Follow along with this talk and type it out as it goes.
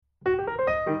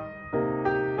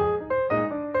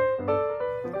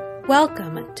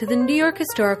Welcome to the New York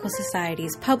Historical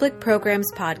Society's Public Programs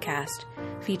Podcast,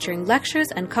 featuring lectures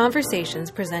and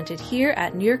conversations presented here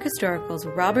at New York Historical's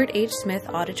Robert H. Smith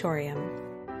Auditorium.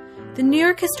 The New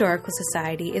York Historical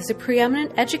Society is a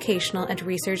preeminent educational and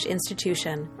research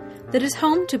institution that is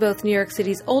home to both New York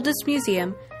City's oldest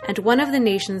museum and one of the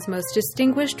nation's most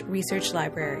distinguished research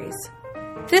libraries.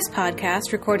 This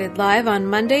podcast, recorded live on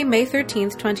Monday, May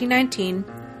 13th, 2019,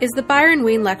 is the Byron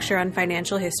Wien Lecture on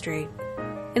Financial History.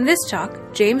 In this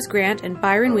talk, James Grant and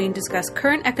Byron Wien discuss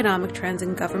current economic trends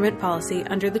in government policy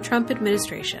under the Trump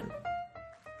administration.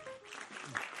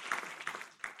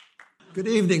 Good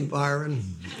evening, Byron.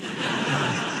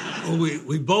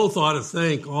 We both ought to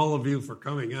thank all of you for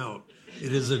coming out.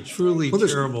 It is a truly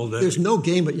terrible day. There's no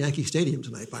game at Yankee Stadium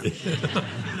tonight, Byron.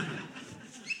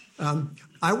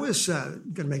 I was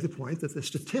going to make the point that the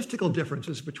statistical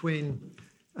differences between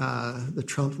the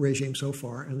Trump regime so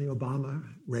far and the Obama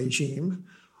regime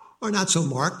are not so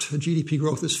marked. GDP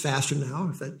growth is faster now,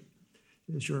 if that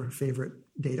is your favorite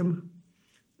datum.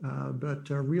 But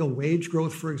real wage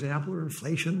growth, for example, or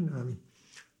inflation,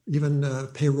 even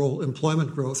payroll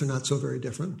employment growth are not so very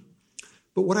different.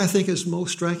 But what I think is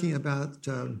most striking about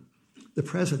the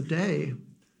present day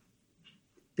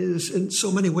is in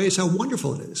so many ways how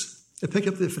wonderful it is. I picked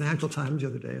up the Financial Times the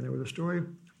other day, and there was a story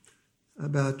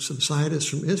about some scientists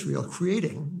from Israel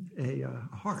creating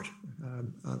a heart,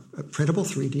 a printable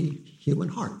 3D human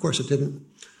heart. Of course, it didn't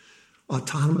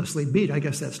autonomously beat. I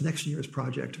guess that's next year's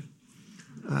project.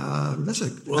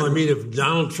 If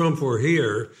Donald Trump were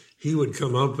here, he would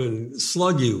come up and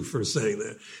slug you for saying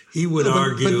that. He would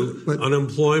argue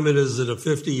unemployment is at a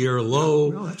 50-year low.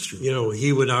 Well, that's true.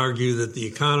 He would argue that the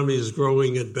economy is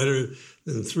growing at better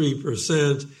than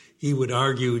 3%. He would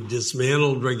argue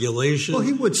dismantled regulation. Well,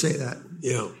 he would say that.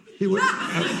 Yeah. He would.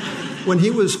 When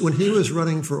he was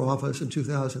running for office in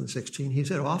 2016, he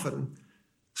said often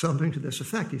something to this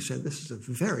effect. He said, "This is a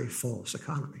very false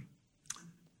economy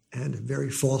and a very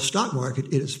false stock market.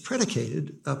 It is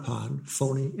predicated upon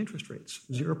phony interest rates,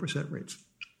 0% rates."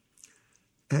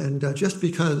 And just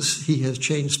because he has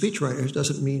changed speechwriters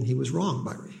doesn't mean he was wrong,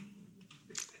 Byron.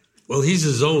 Well, he's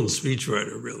his own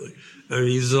speechwriter, really. I mean,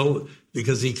 he's his own,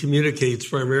 because he communicates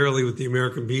primarily with the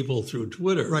American people through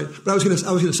Twitter. Right. But I was going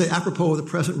to say, apropos of the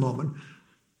present moment,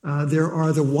 there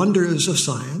are the wonders of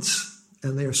science,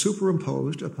 and they are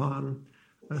superimposed upon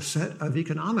a set of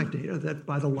economic data that,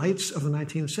 by the lights of the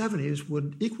 1970s,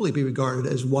 would equally be regarded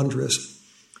as wondrous.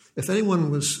 If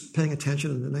anyone was paying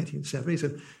attention in the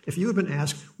 1970s, if you had been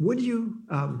asked, would you,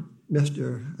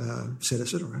 Mr.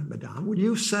 Citizen or Madame, would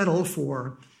you settle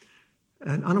for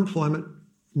an unemployment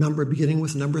number beginning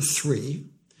with number 3,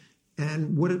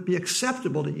 and would it be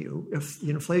acceptable to you if the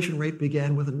inflation rate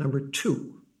began with a number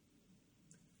 2?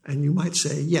 And you might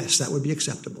say, yes, that would be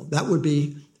acceptable. That would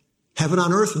be heaven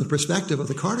on earth from the perspective of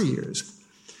the Carter years.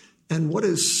 And what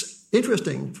is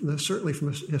interesting, certainly from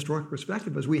a historic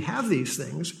perspective, is we have these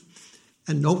things,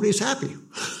 and nobody's happy.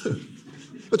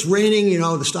 It's raining,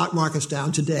 the stock market's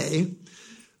down today.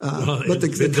 But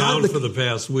it's been down for the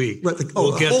past week. Right,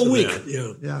 we'll get whole to week.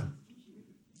 That. Yeah.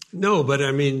 No, but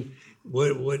I mean,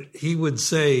 what he would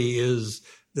say is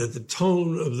that the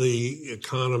tone of the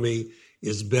economy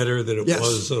is better than it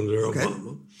was under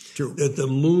Obama. True. That the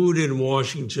mood in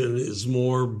Washington is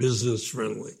more business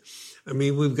friendly. I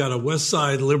mean, we've got a West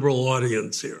Side liberal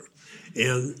audience here.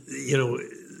 And,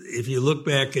 if you look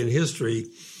back in history,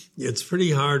 it's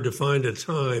pretty hard to find a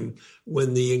time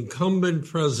when the incumbent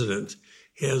president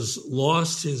has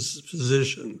lost his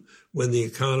position when the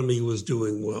economy was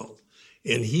doing well.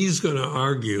 And he's going to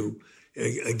argue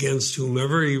against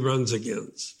whomever he runs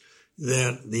against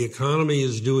that the economy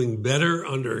is doing better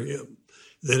under him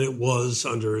than it was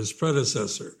under his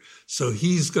predecessor. So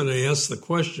he's going to ask the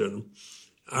question,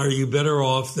 are you better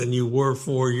off than you were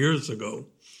 4 years ago?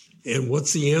 And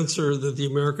what's the answer that the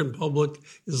American public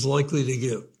is likely to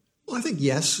give? Well, I think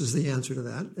yes is the answer to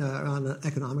that on an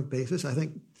economic basis. I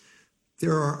think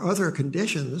there are other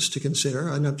conditions to consider.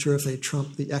 I'm not sure if they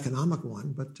trump the economic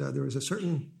one, but there is a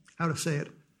certain,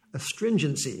 a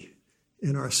stringency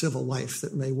in our civil life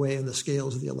that may weigh in the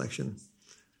scales of the election.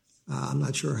 I'm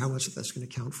not sure how much that's going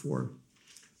to count for.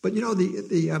 But,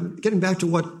 getting back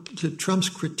to Trump's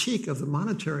critique of the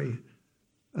monetary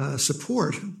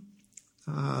support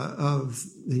of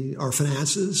our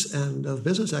finances and of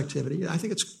business activity, I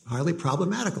think it's highly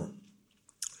problematical.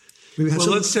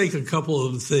 Let's take a couple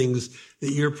of things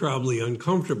that you're probably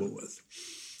uncomfortable with.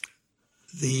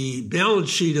 The balance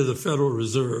sheet of the Federal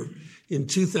Reserve in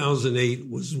 2008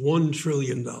 was $1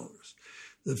 trillion.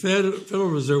 The Federal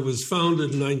Reserve was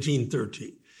founded in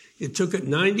 1913. It took it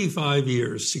 95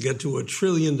 years to get to $1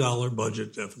 trillion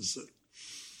budget deficit.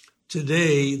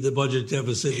 Today, the budget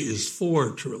deficit is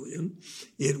 $4 trillion.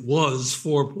 It was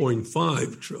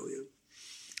 $4.5 trillion.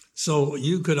 So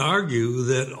you could argue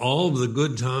that all of the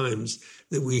good times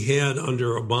that we had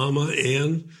under Obama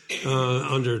and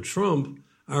under Trump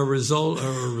are a result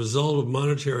of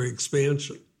monetary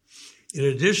expansion. In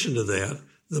addition to that,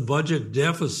 the budget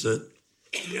deficit,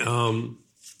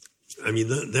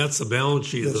 that's the balance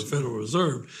sheet of the Federal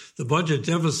Reserve. The budget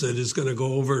deficit is going to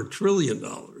go over $1 trillion.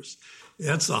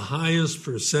 That's the highest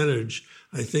percentage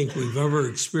I think we've ever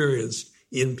experienced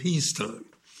in peacetime.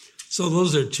 So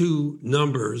those are two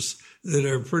numbers that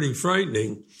are pretty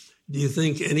frightening. Do you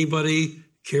think anybody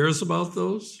cares about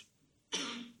those?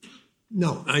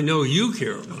 No. I know you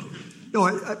care about them. No,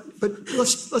 but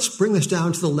let's bring this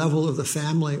down to the level of the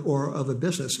family or of a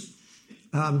business.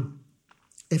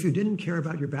 If you didn't care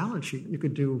about your balance sheet, you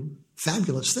could do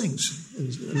fabulous things.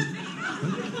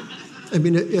 I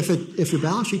mean, if your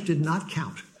balance sheet did not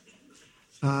count,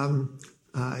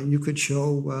 you could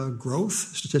show growth,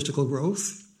 statistical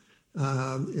growth.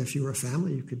 If you were a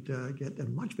family, you could get a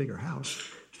much bigger house.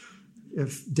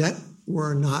 If debt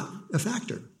were not a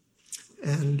factor,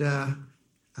 and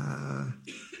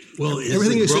well, is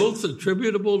the growth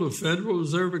attributable to Federal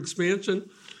Reserve expansion?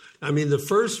 I mean, the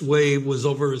first wave was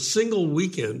over a single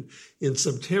weekend in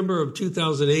September of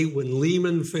 2008 when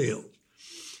Lehman failed.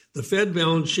 The Fed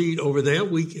balance sheet over that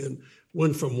weekend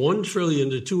went from $1 trillion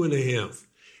to $2.5.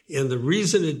 And the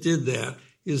reason it did that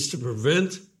is to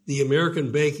prevent the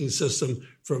American banking system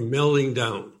from melting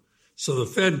down. So the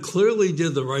Fed clearly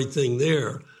did the right thing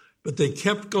there, but they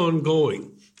kept on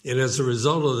going. And as a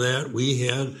result of that, we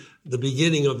had the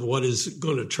beginning of what is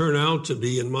going to turn out to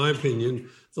be, in my opinion,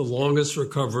 the longest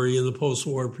recovery in the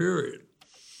post-war period.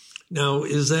 Now,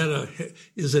 is it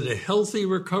a healthy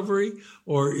recovery,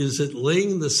 or is it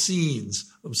laying the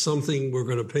seeds of something we're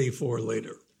going to pay for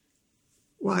later?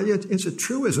 Well, it's a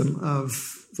truism of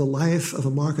the life of a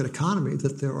market economy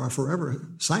that there are forever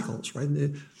cycles, right?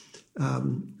 And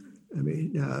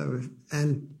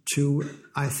to,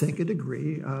 I think, a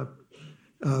degree,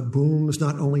 booms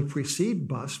not only precede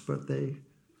busts, but they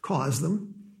cause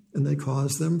them. And they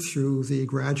cause them through the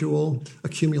gradual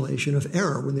accumulation of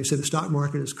error. When they say the stock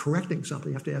market is correcting something,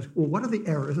 you have to ask, well, what are the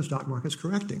errors the stock market's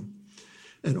correcting?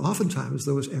 And oftentimes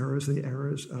those errors are the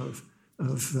errors of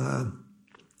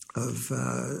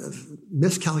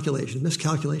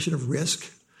miscalculation of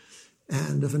risk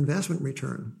and of investment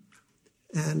return.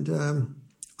 And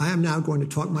I am now going to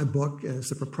talk my book as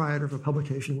the proprietor of a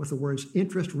publication with the words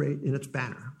interest rate in its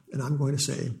banner. And I'm going to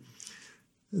say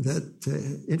that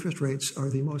interest rates are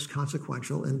the most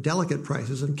consequential and delicate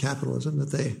prices in capitalism,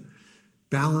 that they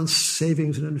balance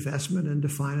savings and investment and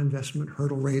define investment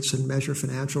hurdle rates and measure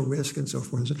financial risk and so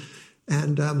forth.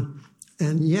 And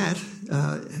yet,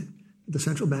 the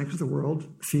central banks of the world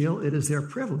feel it is their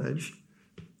privilege,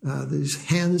 these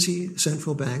handsy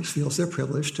central banks feel it's their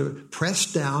privilege to press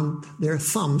down their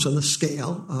thumbs on the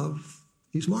scale of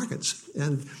these markets.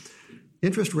 And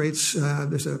interest rates,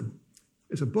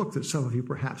 there's a book that some of you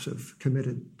perhaps have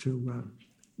committed to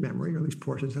memory, or at least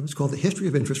portions of it. It's called The History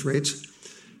of Interest Rates,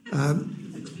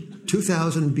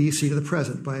 2000 BC to the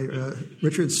present, by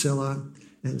Richard Silla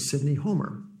and Sidney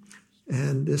Homer.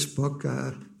 And this book,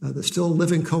 the still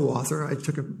living co-author,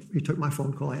 he took my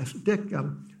phone call. I asked Dick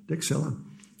Silla,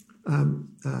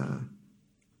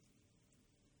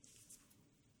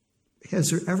 has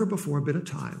there ever before been a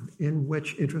time in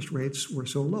which interest rates were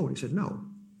so low? He said, no.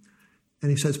 And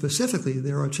he said specifically,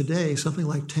 there are today something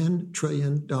like $10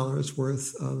 trillion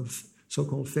worth of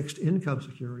so-called fixed income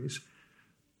securities,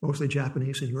 mostly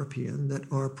Japanese and European, that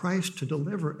are priced to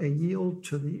deliver a yield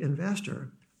to the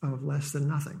investor of less than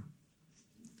nothing.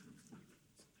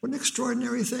 What an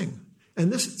extraordinary thing.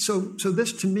 And this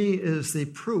to me is the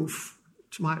proof,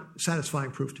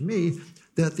 satisfying proof to me,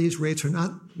 that these rates are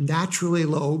not naturally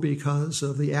low because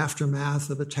of the aftermath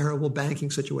of a terrible banking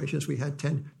situation as we had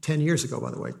 10 years ago, by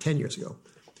the way, 10 years ago.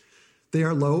 They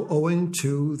are low owing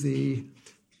to the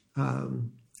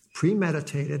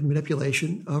premeditated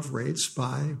manipulation of rates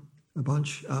by a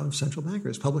bunch of central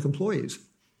bankers, public employees.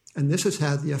 And this has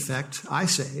had the effect, I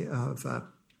say, of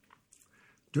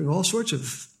doing all sorts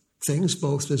of things,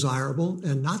 both desirable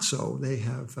and not so. They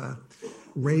have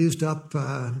raised up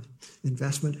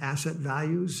investment asset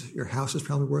values. Your house is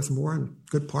probably worth more, in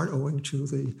good part owing to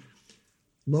the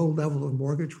low level of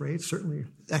mortgage rates. Certainly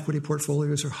equity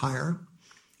portfolios are higher.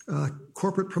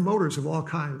 Corporate promoters of all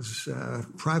kinds,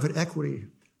 private equity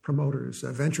promoters,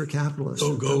 venture capitalists.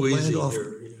 Don't go easy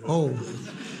here. Oh,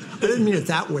 I didn't mean it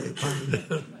that way.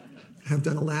 Have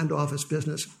done a land office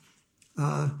business.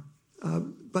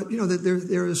 But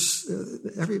there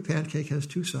is every pancake has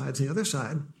two sides. The other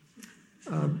side,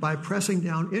 by pressing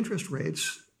down interest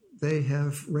rates, they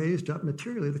have raised up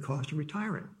materially the cost of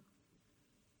retiring.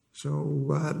 So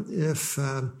if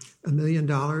 $1 million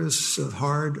of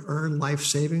hard-earned life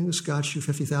savings got you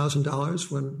 $50,000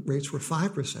 when rates were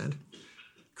 5%,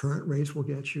 current rates will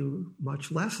get you much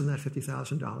less than that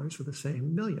 $50,000 for the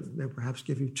same million. They perhaps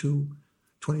give you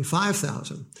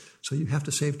 $25,000. So you have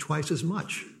to save twice as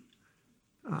much.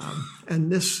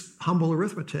 And this humble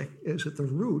arithmetic is at the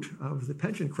root of the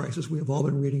pension crisis we have all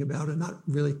been reading about and not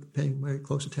really paying very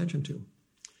close attention to.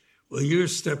 Well, you're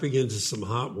stepping into some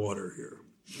hot water here.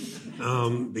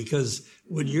 Because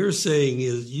what you're saying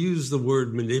is use the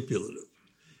word manipulative.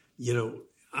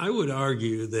 I would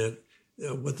argue that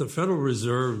what the Federal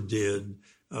Reserve did,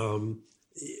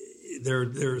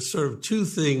 there are sort of two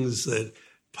things that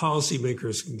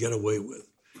policymakers can get away with.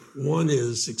 One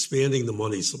is expanding the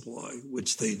money supply,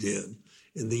 which they did,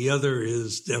 and the other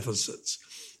is deficits.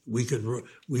 We've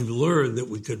learned that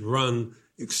we could run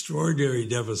extraordinary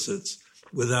deficits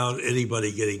without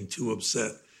anybody getting too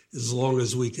upset, as long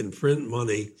as we can print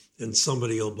money and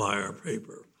somebody will buy our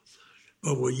paper.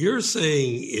 But what you're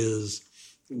saying is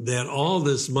that all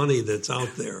this money that's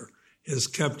out there has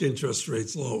kept interest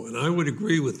rates low, and I would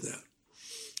agree with that,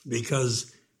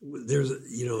 because there's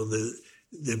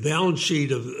the balance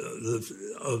sheet of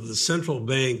the central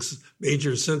banks,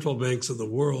 major central banks of the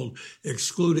world,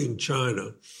 excluding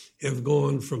China, have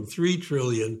gone from $3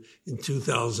 trillion in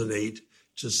 2008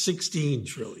 to $16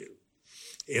 trillion.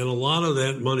 And a lot of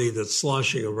that money that's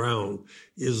sloshing around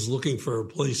is looking for a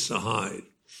place to hide.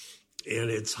 And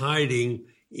it's hiding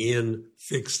in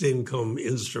fixed income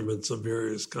instruments of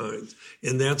various kinds.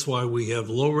 And that's why we have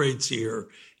low rates here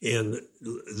and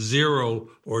zero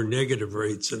or negative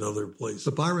rates in other places.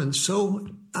 But Byron, so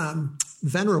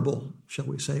venerable, shall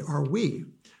we say, are we,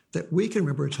 that we can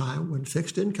remember a time when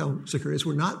fixed income securities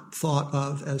were not thought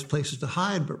of as places to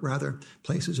hide, but rather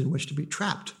places in which to be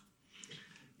trapped.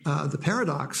 The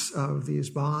paradox of these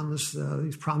bonds,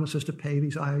 these promises to pay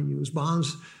these IOUs,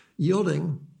 bonds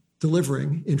yielding,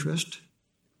 delivering interest,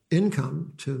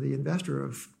 income to the investor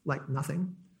of like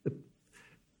nothing.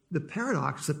 The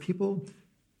paradox that people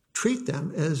treat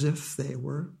them as if they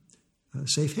were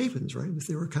safe havens, right? If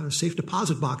they were kind of safe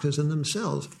deposit boxes in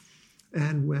themselves.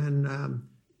 And when,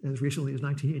 as recently as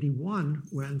 1981,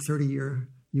 when 30-year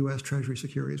U.S. Treasury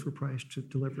securities were priced to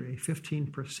deliver a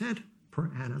 15% per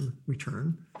annum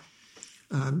return,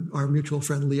 our mutual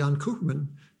friend Leon Cooperman,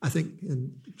 I think,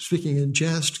 speaking in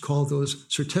jest, called those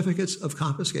certificates of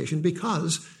confiscation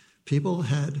because people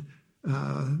had,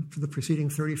 for the preceding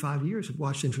 35 years, had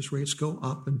watched interest rates go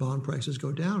up and bond prices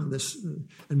go down.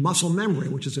 And muscle memory,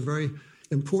 which is a very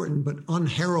important but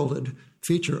unheralded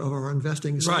feature of our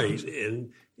investing cycles. Right,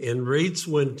 and rates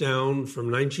went down from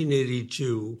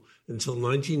 1982 until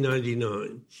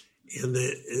 1999. And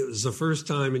it was the first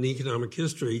time in economic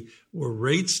history where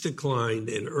rates declined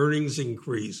and earnings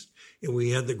increased, and we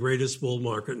had the greatest bull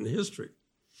market in history.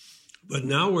 But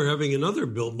now we're having another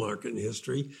bull market in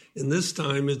history, and this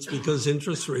time it's because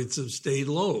interest rates have stayed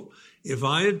low. If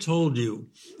I had told you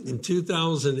in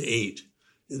 2008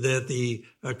 that the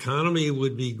economy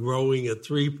would be growing at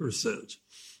 3%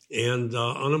 and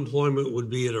unemployment would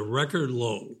be at a record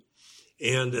low,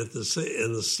 and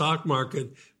the stock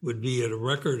market would be at a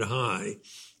record high,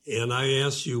 and I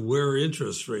asked you where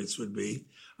interest rates would be,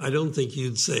 I don't think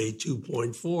you'd say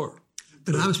 2.4.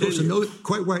 And I'm supposed to know,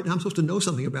 quite right, I'm supposed to know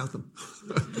something about them.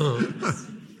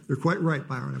 You're quite right,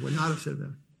 Byron. I would not have said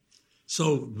that.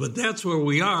 So, but that's where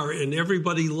we are, and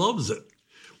everybody loves it.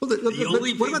 Well, the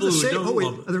only people who don't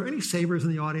love it. Are there any savers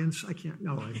in the audience? I can't.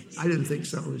 No, I didn't think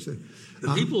so.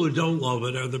 The people who don't love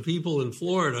it are the people in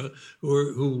Florida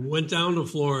who went down to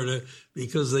Florida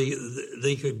because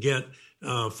they could get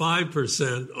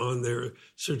 5% on their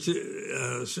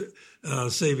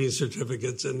savings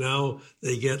certificates, and now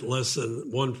they get less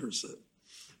than 1%.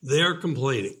 They're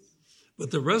complaining,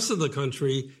 but the rest of the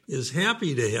country is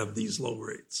happy to have these low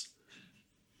rates.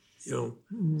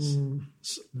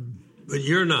 But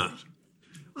you're not.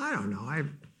 I don't know.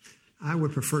 I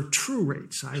would prefer true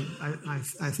rates.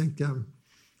 I think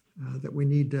that we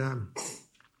need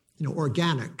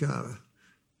organic,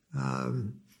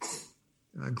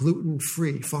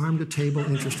 gluten-free, farm-to-table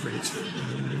interest rates.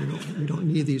 We don't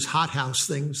need these hothouse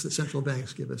things that central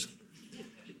banks give us.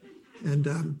 And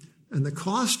the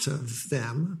cost of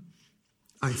them,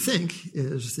 I think,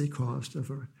 is the cost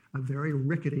of a very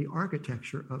rickety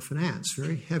architecture of finance,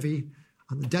 very heavy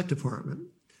on the debt department.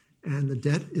 And the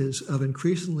debt is of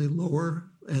increasingly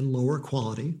lower and lower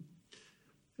quality.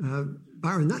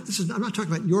 Byron, I'm not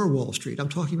talking about your Wall Street. I'm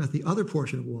talking about the other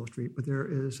portion of Wall Street, but there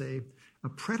is a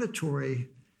predatory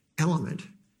element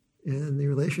in the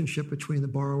relationship between the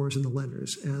borrowers and the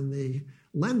lenders. And the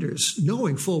lenders,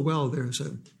 knowing full well there's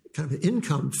a kind of an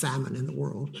income famine in the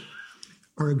world,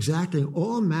 are exacting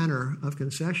all manner of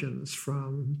concessions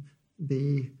from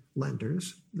the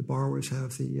lenders. The borrowers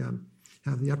have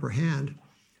the upper hand,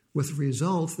 with the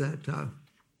result that there's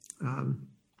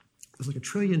like $1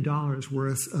 trillion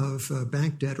worth of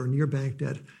bank debt or near bank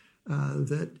debt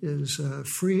that is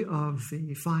free of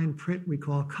the fine print we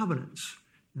call covenants.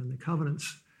 And the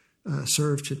covenants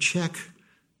serve to check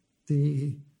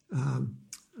the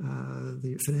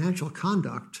financial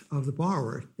conduct of the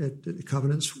borrower. The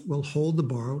covenants will hold the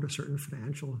borrower to certain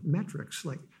financial metrics,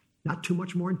 like not too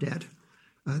much more debt,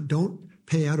 don't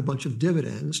pay out a bunch of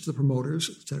dividends to the promoters,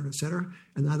 et cetera,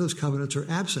 and now those covenants are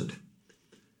absent.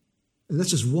 And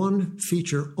this is one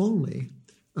feature only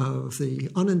of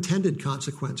the unintended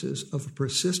consequences of the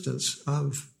persistence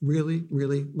of really,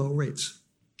 really low rates.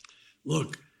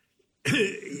 Look,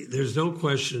 there's no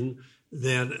question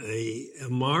that a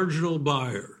marginal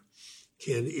buyer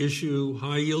can issue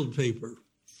high-yield paper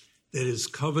that is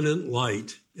covenant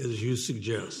light, as you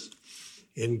suggest,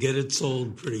 and get it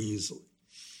sold pretty easily.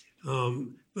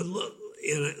 But look,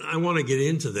 and I want to get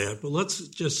into that, but let's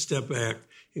just step back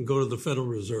and go to the Federal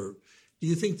Reserve. Do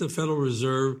you think the Federal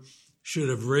Reserve should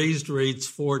have raised rates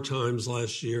 4 times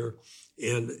last year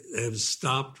and have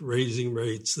stopped raising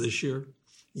rates this year?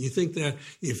 You think that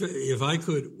if I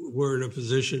were in a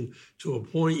position to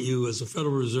appoint you as a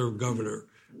Federal Reserve governor,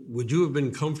 would you have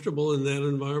been comfortable in that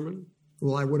environment?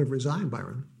 Well, I would have resigned,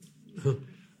 Byron.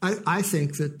 I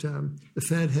think that the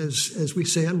Fed has, as we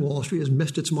say on Wall Street, has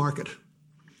missed its market.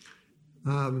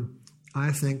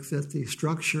 I think that the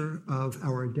structure of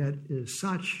our debt is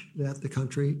such that the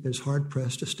country is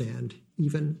hard-pressed to stand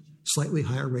even slightly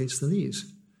higher rates than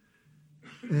these.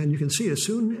 And you can see as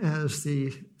soon as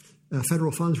the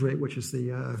federal funds rate, which is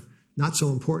the not so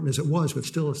important as it was, but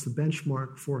still it's the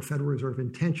benchmark for Federal Reserve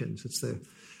intentions. It's the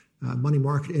money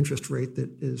market interest rate that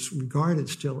is regarded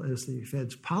still as the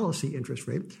Fed's policy interest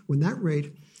rate. When that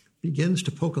rate begins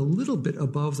to poke a little bit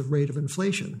above the rate of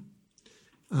inflation,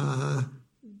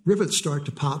 rivets start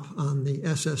to pop on the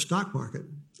SS stock market.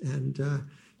 And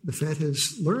the Fed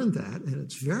has learned that, and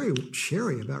it's very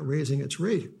chary about raising its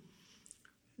rate.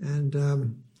 And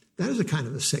that is a kind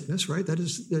of a sickness, right? That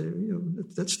is,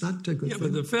 that's not a good thing. Yeah,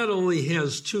 but the Fed only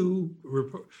has 2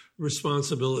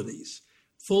 responsibilities: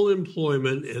 full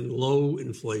employment and low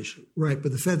inflation. Right,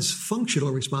 but the Fed's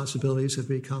functional responsibilities have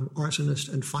become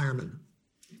arsonist and fireman.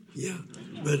 Yeah,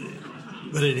 but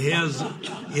it has,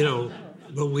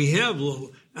 but we have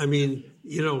low. I mean,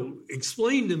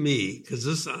 explain to me, because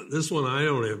this one I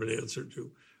don't have an answer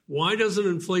to. Why doesn't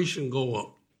inflation go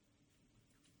up?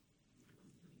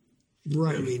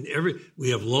 Right. I mean, we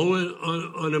have low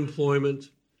unemployment.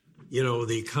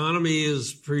 The economy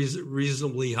is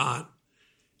reasonably hot.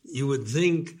 You would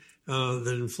think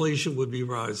that inflation would be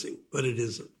rising, but it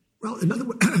isn't. Well, in other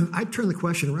words, I'd turn the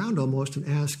question around almost and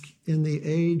ask, in the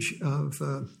age of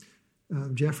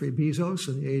Jeffrey Bezos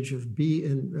and the age of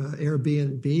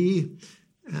Airbnb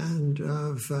and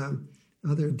of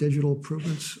other digital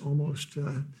improvements almost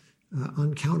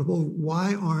uncountable,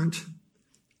 why aren't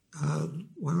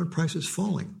prices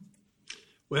falling?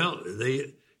 Well,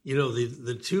 the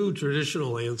 2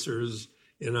 traditional answers,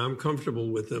 and I'm comfortable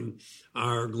with them,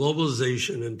 are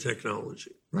globalization and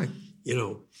technology. Right.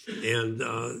 And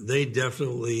they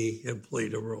definitely have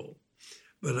played a role.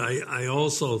 But I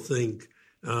also think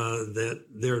that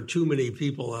there are too many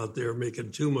people out there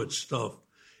making too much stuff,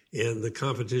 and the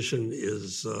competition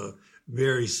is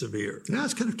very severe. Yeah,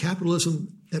 it's kind of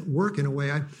capitalism at work in a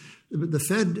way. The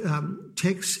Fed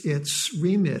takes its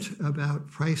remit about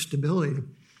price stability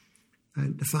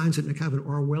and defines it in a kind of an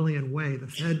Orwellian way. The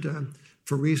Fed,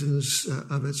 for reasons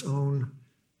of its own,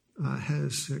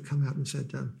 has come out and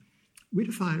said, we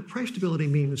define price stability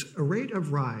means a rate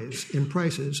of rise in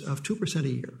prices of 2% a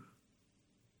year.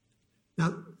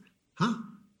 Now,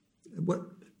 what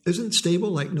isn't stable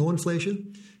like no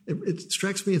inflation? It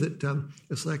strikes me that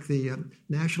it's like the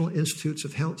National Institutes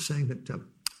of Health saying that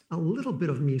a little bit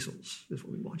of measles is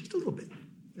what we want, just a little bit,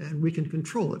 and we can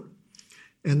control it.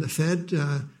 And the Fed,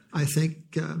 I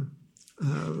think,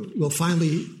 will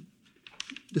finally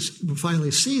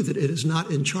see that it is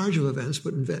not in charge of events,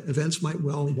 but events might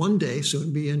well one day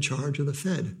soon be in charge of the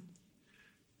Fed.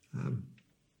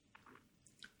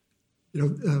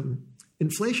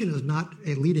 Inflation is not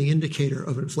a leading indicator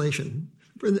of inflation.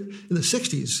 In the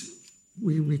 60s,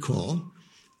 we recall,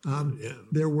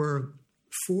 there were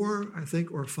 4, I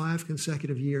think, or 5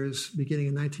 consecutive years, beginning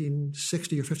in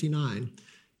 1960 or 59,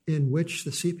 in which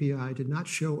the CPI did not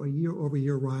show a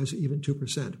year-over-year rise of even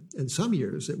 2%. In some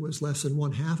years, it was less than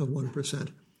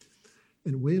 1/2%.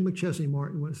 And William McChesney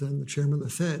Martin was then the chairman of the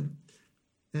Fed.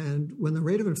 And when the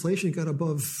rate of inflation got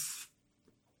above,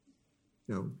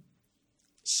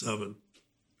 7.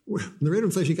 When the rate of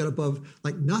inflation got above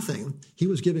like nothing, he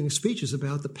was giving speeches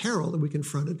about the peril that we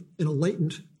confronted in a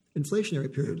latent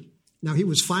inflationary period. Now, he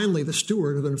was finally the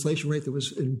steward of an inflation rate that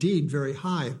was indeed very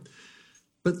high.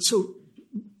 But so,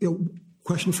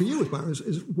 question for you, Byron,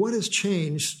 is what has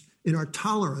changed in our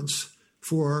tolerance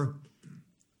for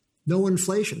no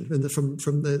inflation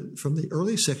from the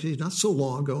early 60s, not so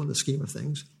long ago in the scheme of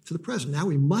things, to the present? Now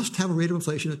we must have a rate of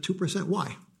inflation at 2%.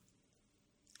 Why?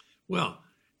 Well,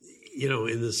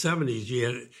 in the 70s, you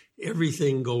had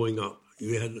everything going up.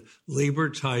 You had labor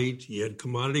tight, you had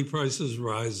commodity prices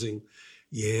rising,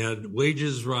 you had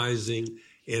wages rising,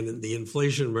 and the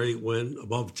inflation rate went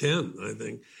above 10, I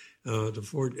think, to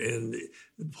 4. And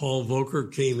Paul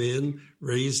Volcker came in,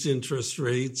 raised interest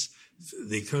rates.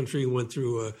 The country went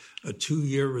through a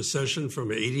 2-year recession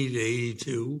from 80 to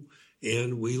 82,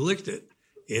 and we licked it.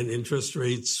 And interest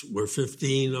rates were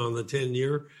 15 on the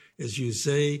 10-year, as you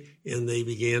say, and they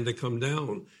began to come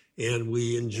down. And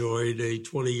we enjoyed a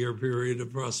 20-year period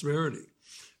of prosperity.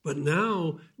 But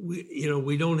now,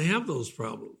 we don't have those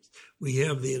problems. We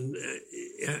have the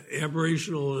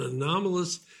aberrational and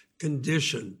anomalous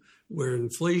condition where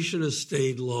inflation has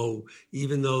stayed low,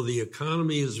 even though the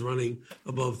economy is running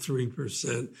above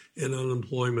 3% and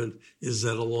unemployment is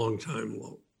at a long-time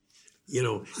low.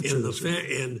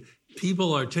 And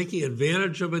people are taking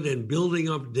advantage of it and building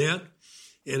up debt.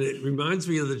 And it reminds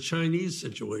me of the Chinese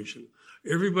situation.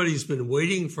 Everybody's been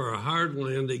waiting for a hard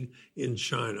landing in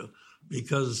China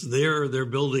because they're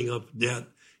building up debt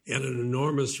at an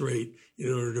enormous rate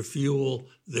in order to fuel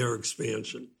their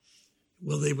expansion.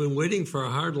 Well, they've been waiting for a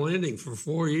hard landing for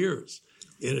 4 years,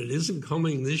 and it isn't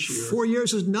coming this year. 4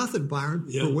 years is nothing, Byron.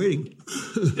 Yeah. We're waiting.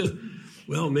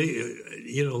 Well,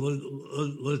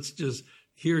 let's just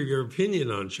hear your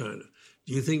opinion on China.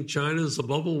 Do you think China's a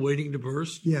bubble waiting to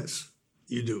burst? Yes.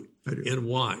 You do? I do. And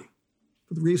why?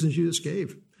 For the reasons you just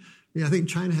gave. I think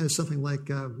China has something like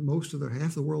half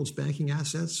the world's banking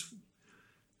assets.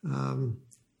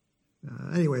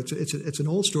 Anyway, it's an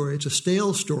old story. It's a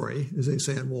stale story, as they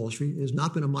say on Wall Street. It has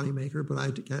not been a moneymaker, but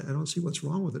I don't see what's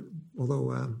wrong with it,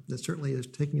 although it certainly is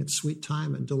taking its sweet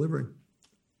time and delivering.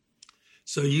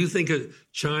 So you think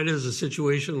China is a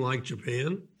situation like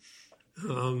Japan,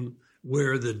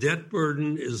 where the debt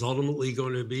burden is ultimately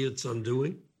going to be its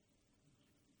undoing?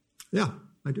 Yeah,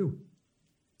 I do.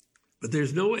 But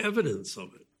there's no evidence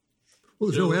of it.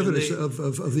 Well, there's no evidence of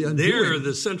the undoing. They're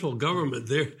the central government.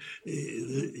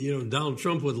 Donald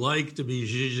Trump would like to be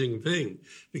Xi Jinping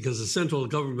because the central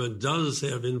government does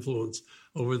have influence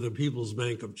over the People's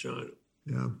Bank of China.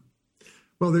 Yeah.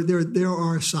 Well, there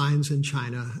are signs in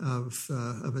China of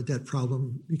a debt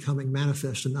problem becoming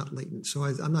manifest and not latent. So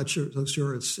I'm not sure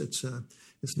it's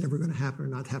never going to happen or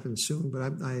not happen soon. But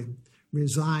I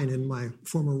resign in my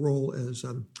former role as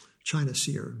China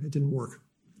seer. It didn't work.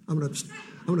 I'm going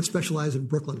to specialize in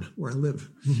Brooklyn, where I live.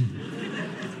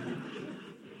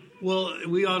 Well,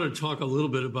 we ought to talk a little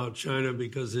bit about China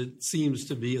because it seems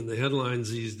to be in the headlines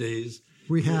these days.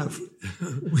 We have.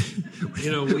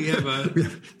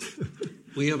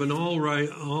 We have an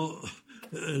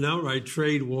outright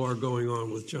trade war going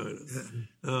on with China.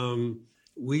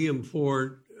 We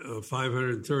import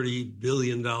 $530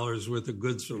 billion worth of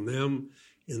goods from them,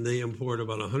 and they import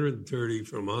about 130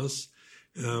 from us.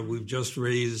 We've just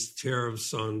raised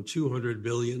tariffs on $200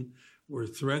 billion. We're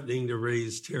threatening to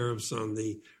raise tariffs on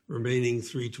the remaining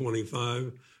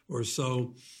 325 or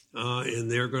so,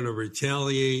 and they're going to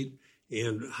retaliate.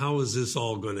 And how is this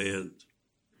all going to end?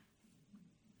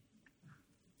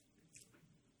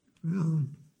 Well,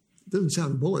 it doesn't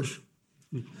sound bullish.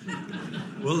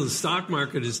 Well, the stock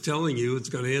market is telling you it's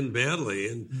going to end badly.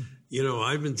 And,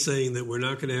 I've been saying that we're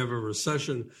not going to have a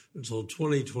recession until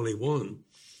 2021.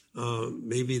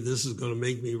 Maybe this is going to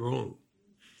make me wrong.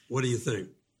 What do you think?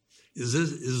 Is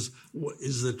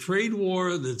the trade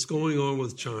war that's going on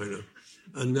with China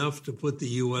enough to put the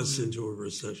U.S. into a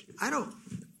recession? I don't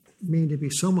mean to be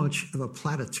so much of a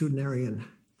platitudinarian,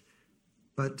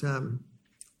 but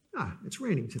it's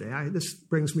raining today. This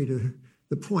brings me to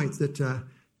the point that the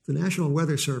National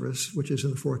Weather Service, which is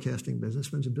in the forecasting business,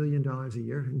 spends $1 billion a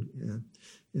year and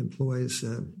employs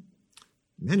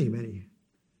many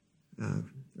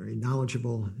very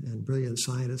knowledgeable and brilliant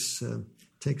scientists,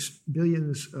 takes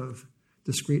billions of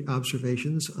discrete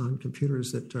observations on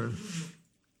computers that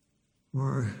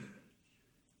are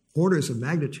orders of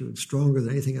magnitude stronger than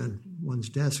anything on one's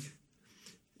desk.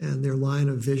 And their line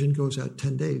of vision goes out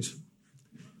 10 days.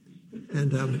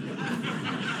 And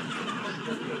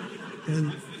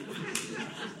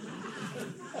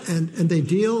they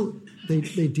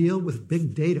deal with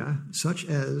big data, such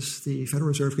as the Federal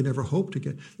Reserve could never hope to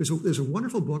get. There's a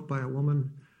wonderful book by a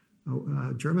woman,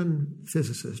 a German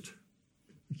physicist.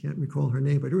 I can't recall her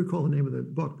name, but I do recall the name of the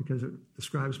book because it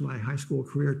describes my high school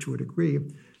career to a degree.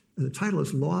 And the title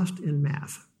is Lost in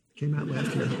Math. It came out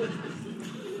last year.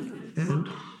 And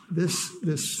this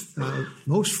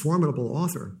most formidable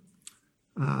author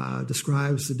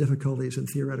describes the difficulties in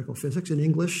theoretical physics in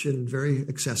English and very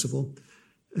accessible.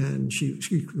 And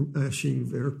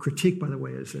her critique, by the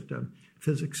way, is that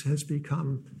physics has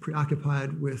become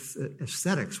preoccupied with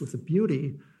aesthetics, with the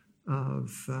beauty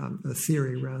of a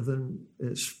theory rather than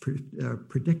its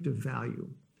predictive value.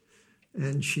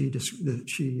 And she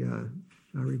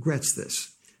regrets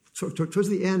this. So towards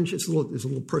the end, there's a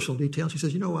little personal detail. She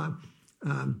says,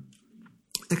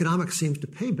 economics seems to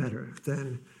pay better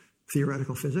than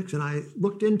theoretical physics, and I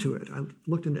looked into it. I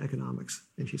looked into economics,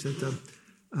 and she said,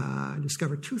 I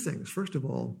discovered two things. First of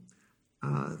all,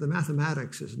 the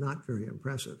mathematics is not very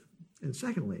impressive. And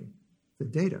secondly, the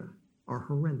data are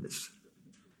horrendous.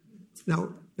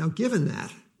 Now, given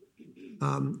that,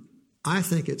 I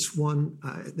think it's one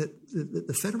that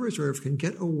the Federal Reserve can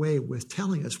get away with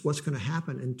telling us what's going to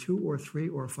happen in 2 or 3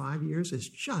 or 5 years. It's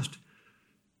just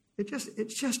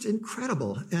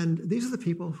incredible. And these are the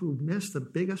people who missed the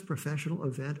biggest professional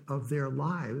event of their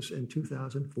lives in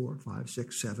 2004, 5,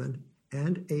 6, 7,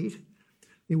 and 8. I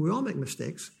mean, we all make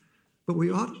mistakes, but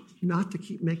we ought not to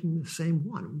keep making the same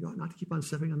one. We ought not to keep on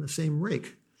stepping on the same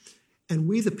rake. And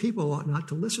we, the people, ought not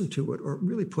to listen to it or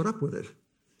really put up with it.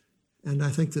 And I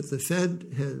think that the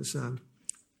Fed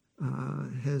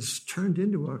has turned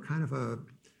into a kind of a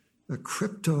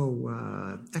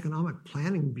crypto economic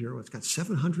planning bureau. It's got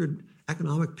 700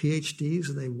 economic PhDs,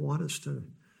 and they want us to.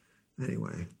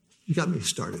 Anyway, you got me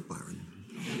started, Byron.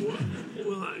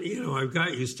 Well, I've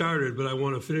got you started, but I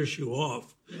want to finish you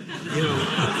off.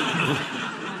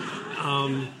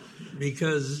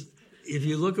 Because if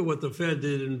you look at what the Fed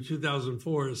did in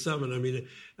 2004 or 7, I mean,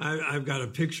 I've got a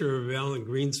picture of Alan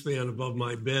Greenspan above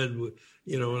my bed,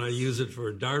 and I use it for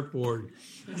a dartboard.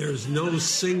 There's no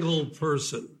single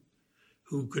person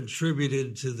who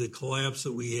contributed to the collapse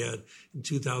that we had in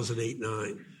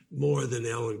 2008-9 more than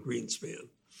Alan Greenspan.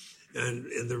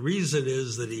 And the reason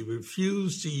is that he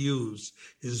refused to use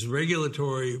his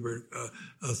regulatory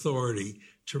authority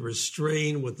to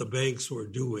restrain what the banks were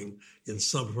doing in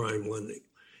subprime lending.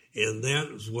 And that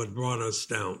is what brought us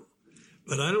down.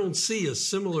 But I don't see a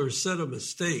similar set of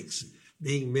mistakes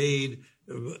being made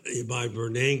by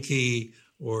Bernanke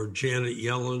or Janet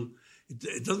Yellen.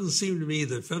 It doesn't seem to me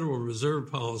that Federal Reserve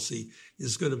policy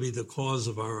is going to be the cause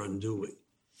of our undoing.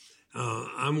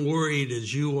 I'm worried,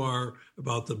 as you are,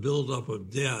 about the buildup of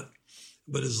debt.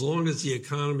 But as long as the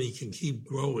economy can keep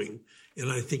growing, and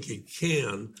I think it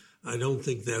can, I don't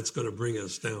think that's going to bring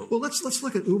us down. Well, let's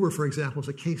look at Uber, for example, as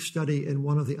a case study in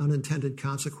one of the unintended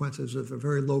consequences of a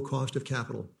very low cost of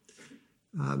capital.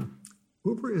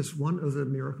 Uber is one of the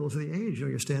miracles of the age.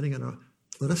 You're standing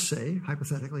let us say,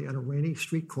 hypothetically, on a rainy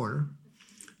street corner,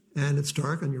 and it's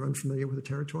dark and you're unfamiliar with the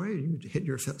territory. You hit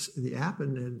the app,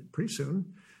 and then pretty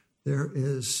soon there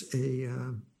is a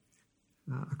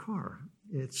car.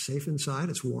 It's safe inside,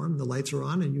 it's warm, the lights are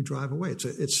on, and you drive away.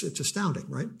 It's astounding,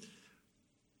 right?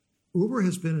 Uber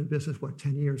has been in business,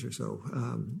 10 years or so,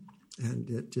 and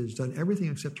it has done everything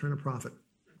except turn a profit.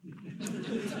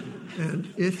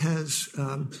 And it has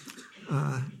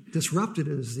disrupted,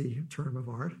 is the term of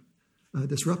art,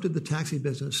 disrupted the taxi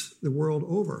business the world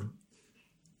over.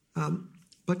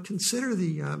 But consider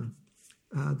the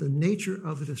nature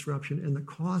of the disruption and the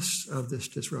costs of this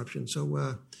disruption.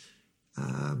 So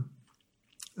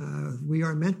we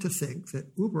are meant to think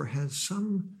that Uber has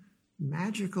some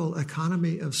magical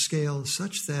economy of scale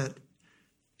such that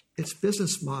its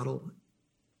business model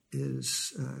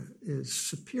is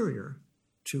superior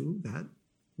to that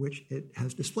which it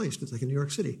has displaced. It's like in New York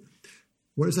City.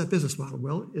 What is that business model?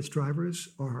 Well, its drivers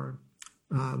are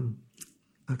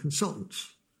consultants.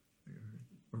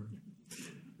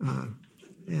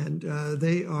 And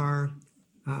they are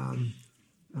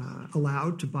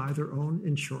allowed to buy their own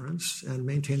insurance and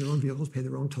maintain their own vehicles, pay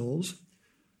their own tolls,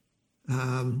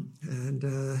 and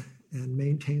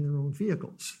maintain their own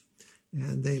vehicles.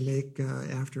 And they make,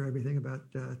 after everything,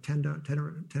 about $10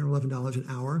 or $11 an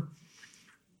hour.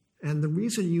 And the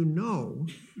reason you know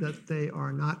that they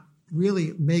are not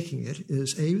really making it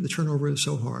is, A, the turnover is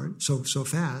so hard, so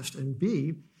fast, and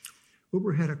B,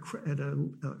 Uber had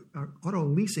an auto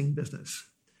leasing business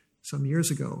some years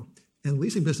ago, and the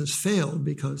leasing business failed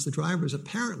because the drivers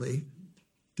apparently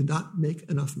did not make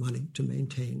enough money to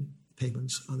maintain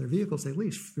payments on their vehicles they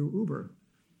leased through Uber.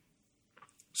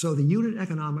 So the unit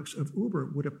economics of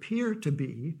Uber would appear to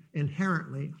be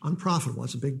inherently unprofitable.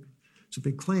 It's a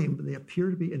big claim, but they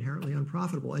appear to be inherently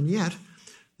unprofitable. And yet,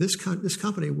 this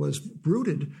company was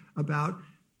bruited about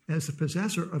as the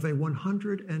possessor of a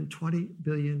 $120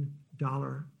 billion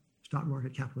stock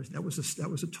market capitalization. That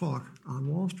was a talk on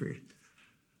Wall Street.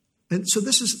 And so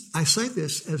I cite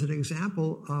this as an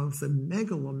example of the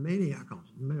megalomaniacal,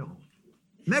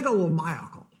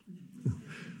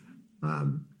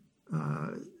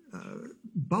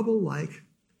 bubble-like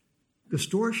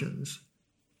distortions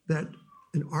that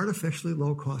an artificially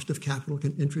low cost of capital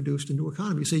can introduce into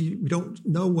economy. So we don't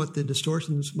know what the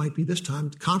distortions might be this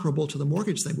time, comparable to the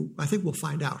mortgage thing. I think we'll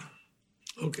find out.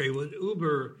 Okay, well,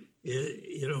 Uber,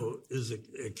 is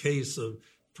a case of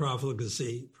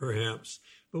profligacy, perhaps.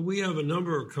 But we have a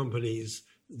number of companies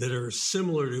that are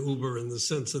similar to Uber in the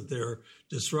sense that they're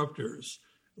disruptors,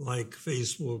 like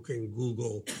Facebook and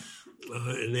Google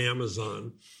and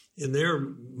Amazon. And their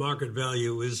market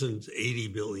value isn't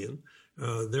 $80 billion.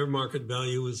 Their market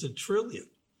value is $1 trillion.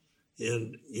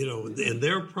 And, and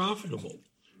they're profitable.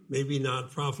 Maybe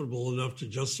not profitable enough to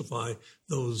justify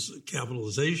those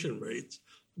capitalization rates,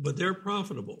 but they're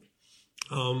profitable.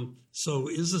 So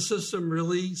is the system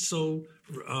really so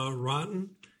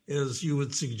rotten as you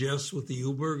would suggest with the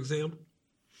Uber example?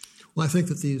 Well, I think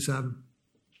that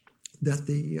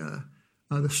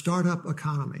the startup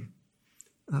economy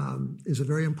is a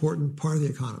very important part of the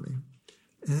economy,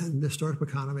 and the startup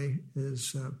economy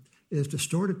is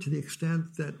distorted to the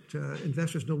extent that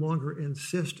investors no longer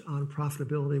insist on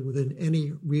profitability within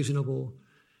any reasonable,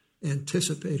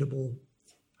 anticipatable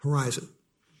horizon.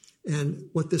 And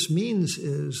what this means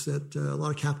is that a lot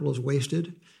of capital is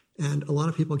wasted, and a lot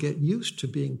of people get used to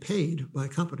being paid by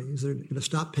companies that are going to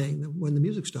stop paying them when the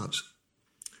music stops.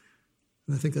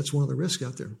 And I think that's one of the risks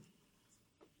out there.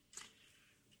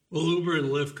 Well, Uber and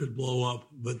Lyft could blow up,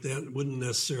 but that wouldn't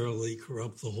necessarily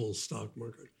corrupt the whole stock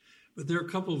market. But there are a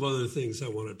couple of other things I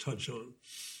want to touch on.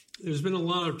 There's been a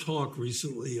lot of talk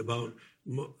recently about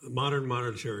modern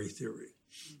monetary theory.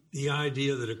 The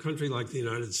idea that a country like the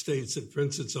United States that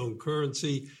prints its own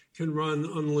currency can run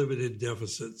unlimited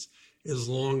deficits as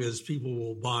long as people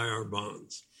will buy our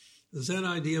bonds. Does that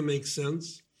idea make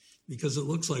sense? Because it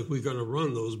looks like we're going to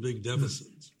run those big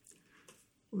deficits.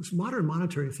 Well, this modern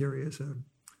monetary theory is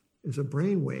a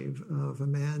brainwave of a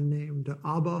man named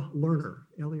Abba Lerner,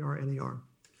 Lerner.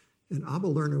 And Abba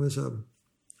Lerner was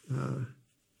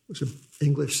an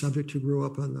English subject who grew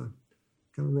up on the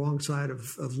kind of wrong side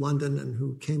of London and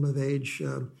who came of age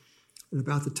at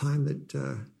about the time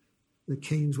that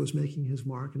Keynes was making his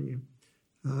mark. And he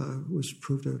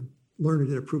proved a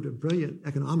brilliant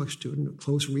economics student, a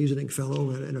close reasoning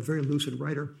fellow, and a very lucid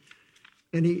writer.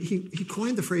 And he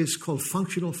coined the phrase called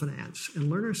functional finance.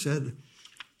 And Lerner said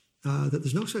that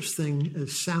there's no such thing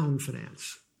as sound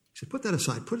finance. He said, put that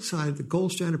aside. Put aside the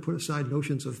gold standard, put aside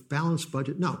notions of balanced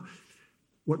budget. No.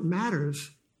 What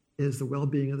matters is the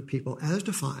well-being of the people as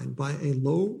defined by a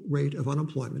low rate of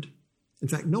unemployment, in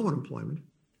fact, no unemployment,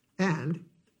 and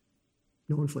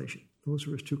no inflation. Those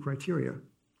are his two criteria.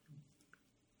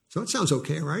 So it sounds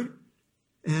okay, right?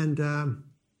 And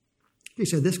he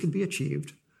said this can be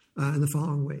achieved in the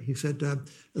following way. He said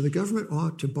the government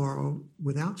ought to borrow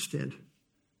without stint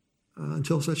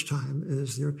until such time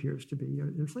as there appears to be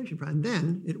an inflation. And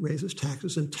then it raises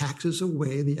taxes and taxes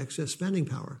away the excess spending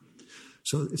power.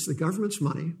 So it's the government's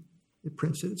money. It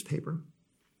prints it, it's paper.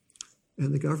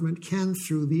 And the government can,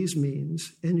 through these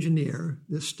means, engineer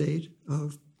this state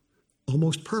of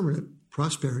almost permanent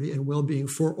prosperity and well-being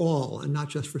for all and not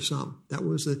just for some.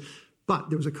 But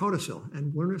there was a codicil,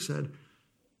 and Lerner said,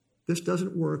 this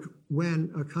doesn't work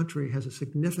when a country has a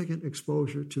significant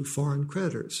exposure to foreign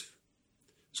creditors.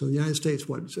 So the United States,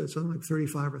 something like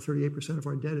 35 or 38% of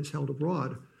our debt is held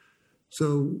abroad.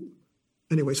 So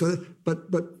anyway, but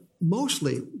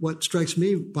mostly what strikes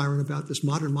me, Byron, about this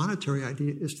modern monetary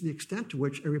idea is to the extent to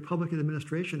which a Republican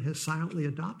administration has silently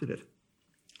adopted it.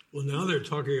 Well, now they're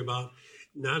talking about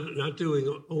not doing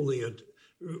only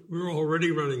we're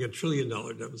already running $1 trillion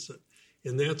deficit,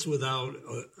 and that's without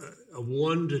a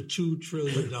 $1 to $2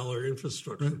 trillion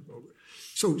infrastructure program.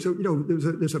 So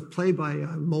there's a play by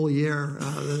Molière,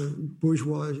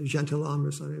 Bourgeois Gentilhomme,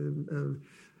 or something.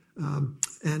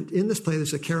 And in this play,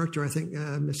 there's a character, I think,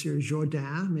 Monsieur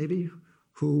Jourdain, maybe,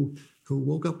 who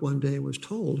woke up one day and was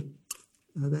told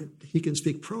that he can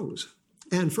speak prose.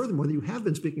 And furthermore, that you have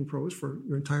been speaking prose for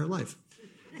your entire life.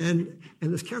 And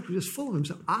this character is just full of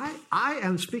himself. I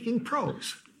am speaking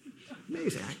prose.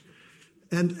 Amazing.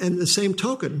 And the same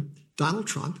token, Donald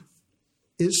Trump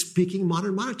is speaking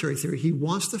modern monetary theory. He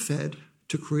wants the Fed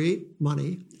to create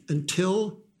money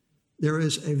until there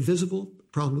is a visible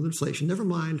problem with inflation. Never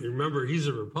mind. Remember, he's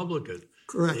a Republican.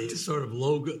 Correct. A sort of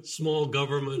small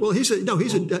government. Well, he's a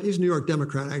New York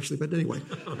Democrat actually, but anyway.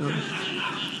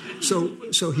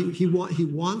 So he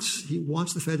wants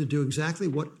the Fed to do exactly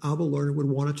what Alba Lerner would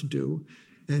want it to do,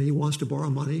 and he wants to borrow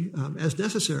money as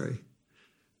necessary.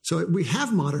 So we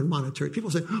have modern monetary. People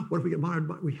say, "What if we get modern?"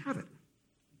 We have it.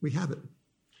 We have it.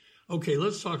 Okay,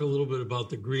 let's talk a little bit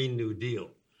about the Green New Deal.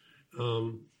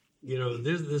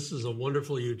 This is a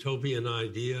wonderful utopian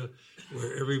idea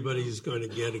where everybody's going to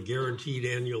get a guaranteed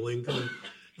annual income.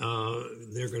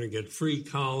 They're going to get free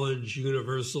college,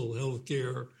 universal health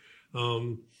care.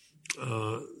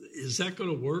 Is that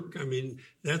going to work? I mean,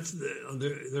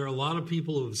 there are a lot of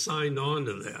people who have signed on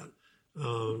to that.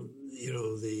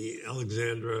 The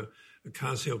Alexandra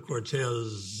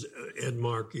Ocasio-Cortez, Ed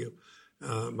Markey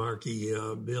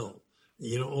bill.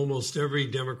 Almost every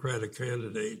Democratic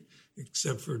candidate,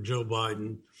 except for Joe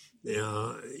Biden,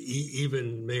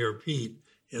 even Mayor Pete,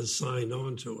 has signed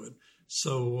on to it.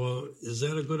 So is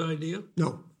that a good idea?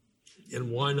 No. And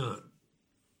why not?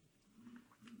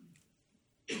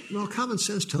 Well, common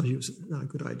sense tells you it's not a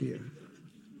good idea,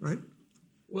 right?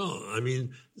 Well, I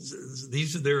mean,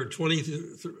 there are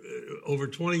over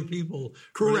 20 people.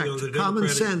 Correct. On the Common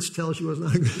sense tells you it's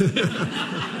not good.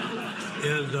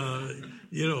 And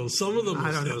some of them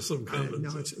must have some common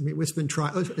sense. It's been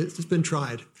tried. It's been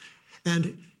tried,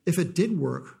 and if it did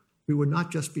work, we would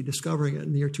not just be discovering it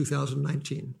in the year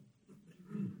 2019.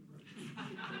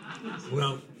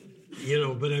 Well,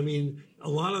 but I mean, a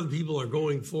lot of people are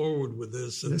going forward with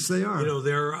this. And, yes, they are.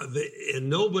 And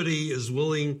nobody is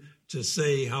willing to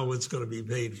say how it's going to be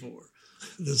paid for.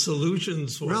 The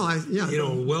solutions for,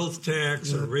 wealth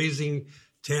tax or raising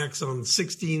tax on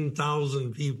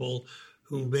 16,000 people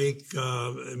who make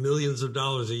millions of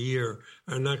dollars a year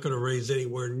are not going to raise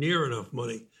anywhere near enough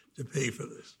money to pay for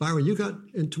this. Byron, you got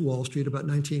into Wall Street about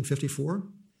 1954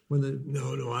 when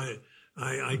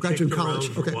I graduated kicked college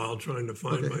around for a while trying to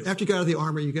find myself. After you got out of the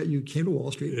Army, you came to Wall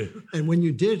Street. Yeah. And when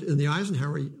you did, in the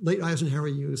late Eisenhower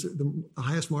years, the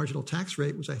highest marginal tax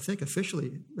rate was, I think,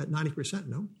 officially at 90%,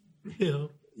 no? Yeah.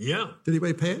 Did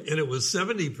anybody pay it? And it was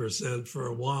 70% for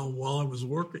a while I was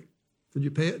working. Did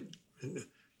you pay it?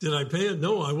 Did I pay it?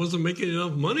 No, I wasn't making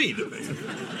enough money to pay it.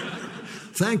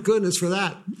 Thank goodness for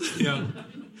that. Yeah.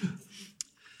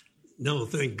 No,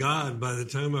 thank God, by the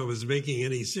time I was making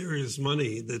any serious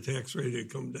money, the tax rate had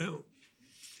come down.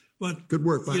 But good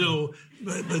work, Byron.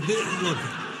 But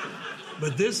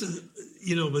this is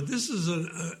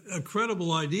a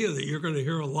credible idea that you're going to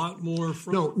hear a lot more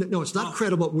from. No, it's not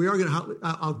credible. We are going to.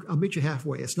 I'll meet you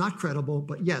halfway. It's not credible,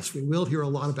 but yes, we will hear a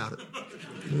lot about it.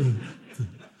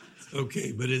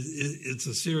 Okay, but it's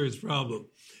a serious problem.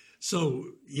 So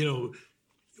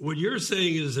what you're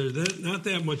saying is there's not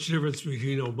that much difference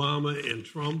between Obama and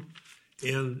Trump,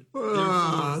 and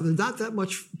there's not that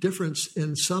much difference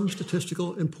in some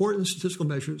important statistical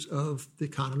measures of the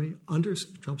economy under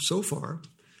Trump so far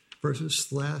versus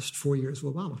the last 4 years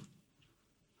of Obama.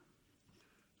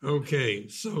 Okay,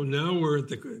 so now we're at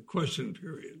the question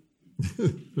period.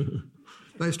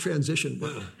 Nice transition.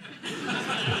 But.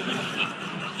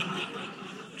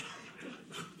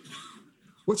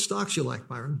 What stocks you like,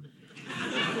 Byron?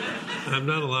 I'm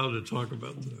not allowed to talk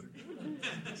about that.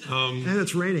 And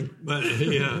it's raining. But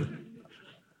yeah.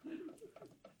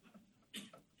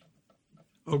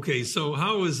 Okay, so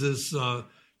how is this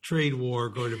trade war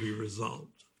going to be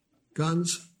resolved?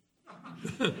 Guns.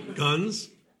 Guns?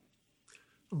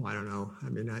 Oh, I don't know. I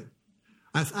mean,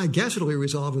 I guess it'll be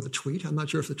resolved with a tweet. I'm not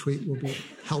sure if the tweet will be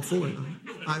helpful.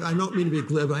 I don't mean to be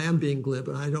glib. I am being glib,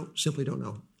 and I simply don't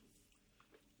know.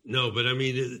 No, but I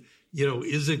mean,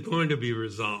 is it going to be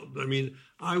resolved? I mean,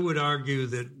 I would argue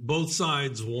that both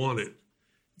sides want it.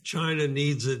 China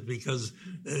needs it because,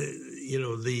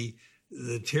 the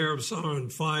tariffs are on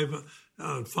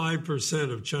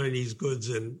 5% of Chinese goods,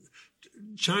 and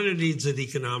China needs it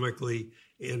economically,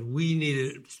 and we need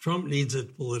it. Trump needs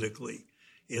it politically,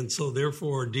 and so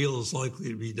therefore a deal is likely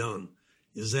to be done.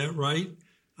 Is that right?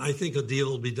 I think a deal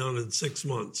will be done in 6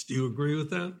 months. Do you agree with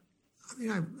that? I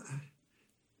mean,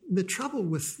 the trouble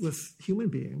with human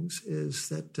beings is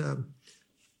that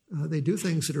they do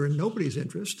things that are in nobody's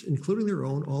interest, including their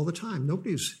own, all the time.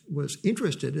 Nobody was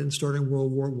interested in starting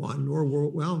World War I, World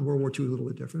War II a little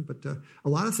bit different, but a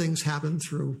lot of things happen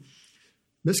through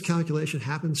miscalculation,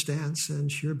 happenstance, and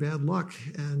sheer bad luck.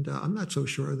 And I'm not so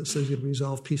sure this is going to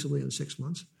resolve peaceably in 6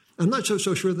 months. I'm not so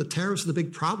sure the tariffs are the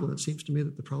big problem. It seems to me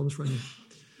that the problem is running.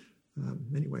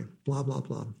 Anyway, blah, blah,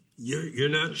 blah. You're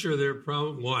not sure they're a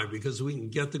problem? Why? Because we can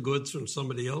get the goods from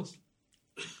somebody else?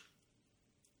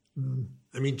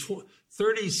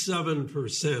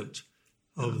 37%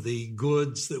 of the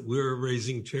goods that we're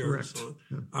raising tariffs on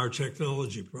are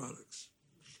technology products.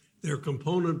 They're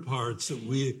component parts that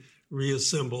we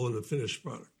reassemble in the finished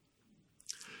product.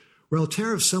 Well,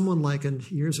 tariffs someone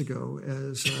likened years ago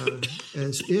as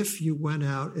if you went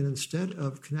out and instead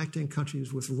of connecting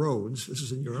countries with roads, this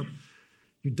is in Europe,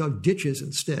 you dug ditches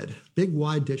instead, big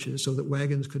wide ditches so that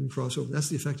wagons couldn't cross over. That's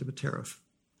the effect of a tariff.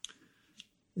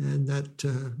 And that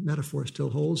metaphor still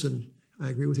holds, and I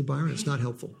agree with you, Byron, it's not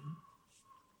helpful.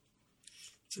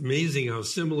 It's amazing how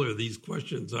similar these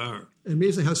questions are.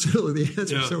 Amazing how similar the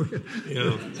answers are.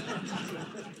 Yeah.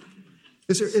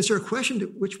 Is there a question to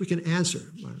which we can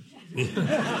answer?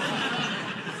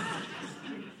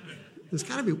 There's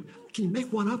got to be. Can you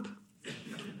make one up?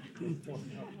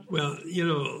 Well,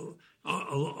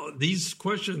 these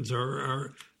questions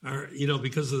are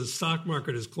because the stock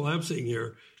market is collapsing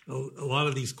here. A lot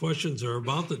of these questions are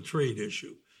about the trade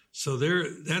issue, so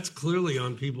that's clearly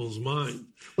on people's mind.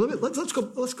 Well, let's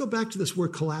go back to this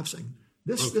word collapsing.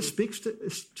 This speaks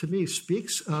to me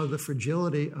of the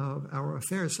fragility of our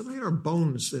affairs. Something in our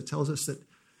bones that tells us that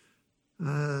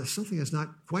something is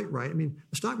not quite right. I mean,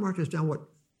 the stock market is down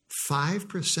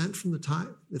 5% from the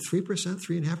time, 3%,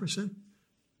 3.5%.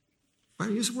 Why don't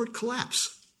you use the word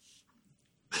collapse?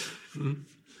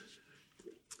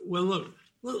 Well, look,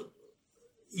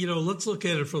 let's look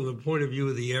at it from the point of view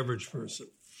of the average person.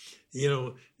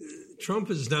 Trump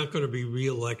is not going to be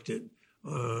reelected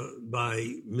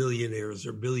by millionaires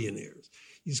or billionaires.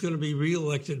 He's going to be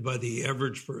reelected by the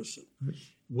average person. Right.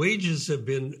 Wages have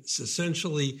been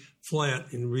essentially flat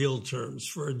in real terms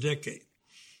for a decade.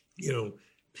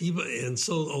 People, and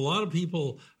so a lot of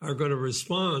people are going to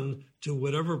respond to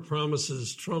whatever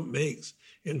promises Trump makes,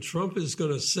 and Trump is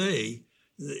going to say,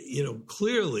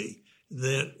 clearly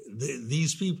that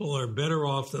these people are better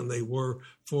off than they were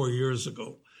 4 years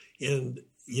ago, and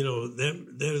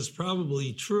that is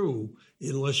probably true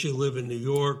unless you live in New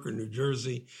York or New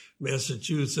Jersey,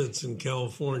 Massachusetts, and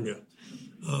California.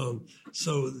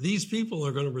 So these people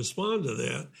are going to respond to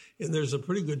that, and there's a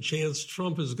pretty good chance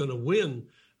Trump is going to win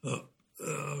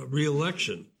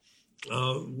re-election.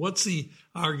 What's the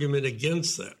argument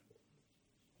against that?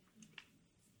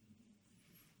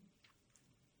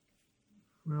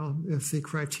 Well, if the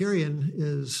criterion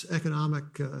is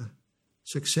economic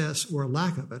success or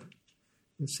lack of it,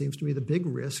 it seems to me the big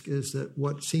risk is that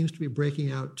what seems to be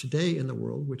breaking out today in the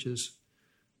world, which is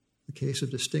the case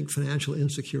of distinct financial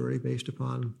insecurity based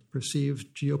upon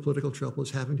perceived geopolitical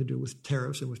troubles having to do with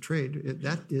tariffs and with trade,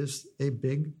 that is a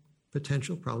big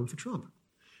potential problem for Trump.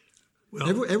 Well,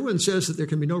 everyone says that there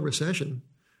can be no recession.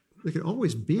 There can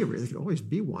always be there can always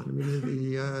be one. I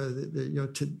mean,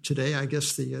 today I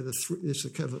guess it's a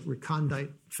kind of a recondite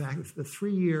fact. The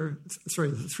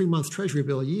 3-month Treasury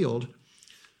bill yield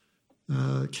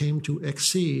came to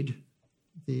exceed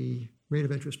the rate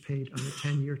of interest paid on the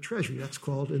 10-year Treasury. That's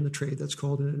called in the trade. That's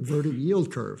called an inverted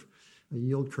yield curve. A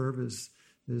yield curve is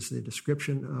the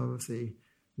description of the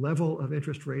level of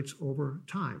interest rates over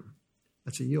time.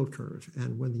 That's a yield curve.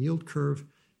 And when the yield curve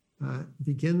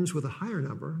begins with a higher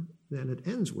number than it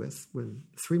ends with, when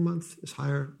 3-month is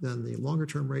higher than the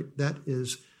longer-term rate, that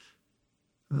is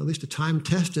at least a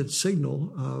time-tested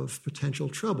signal of potential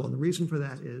trouble. And the reason for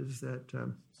that is that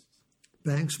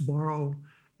banks borrow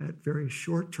at very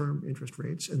short-term interest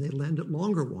rates, and they lend at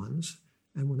longer ones.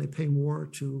 And when they pay more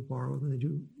to borrow than they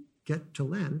do get to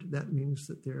lend, that means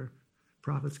that their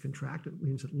profits contract. It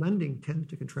means that lending tends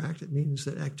to contract. It means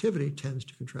that activity tends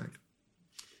to contract.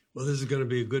 Well, this is going to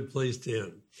be a good place to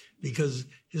end, because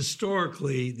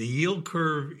historically the yield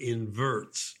curve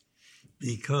inverts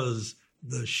because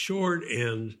the short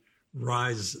end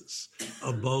rises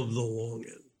above the long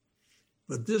end.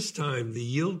 But this time the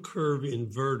yield curve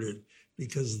inverted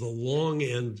because the long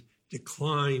end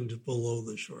declined below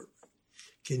the short end.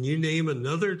 Can you name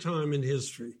another time in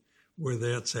history where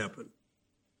that's happened?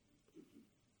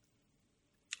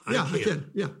 I can.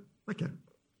 Yeah, I can.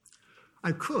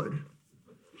 I could.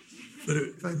 But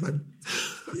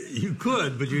you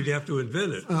could, but you'd have to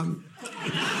invent it.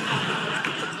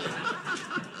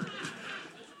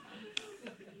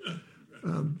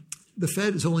 The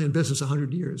Fed is only in business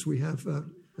 100 years. We have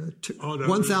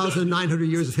 1,900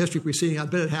 years of history preceding. I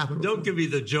bet it happened. Don't give me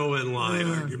the Zhou Enlai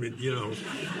argument.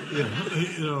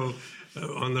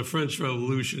 On the French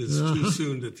Revolution, it's too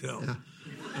soon to tell.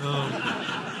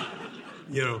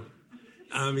 Yeah.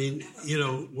 I mean,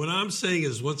 what I'm saying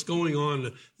is what's going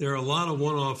on. There are a lot of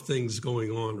one-off things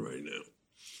going on right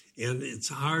now, and it's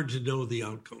hard to know the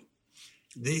outcome.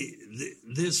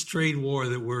 This trade war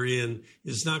that we're in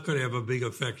is not going to have a big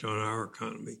effect on our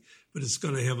economy, but it's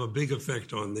going to have a big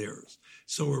effect on theirs.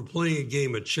 So we're playing a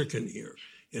game of chicken here,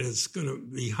 and it's going to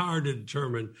be hard to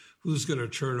determine who's going to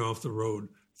turn off the road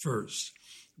first.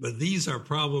 But these are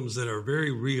problems that are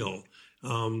very real,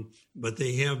 but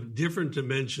they have different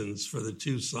dimensions for the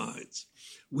two sides.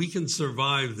 We can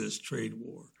survive this trade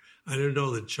war. I don't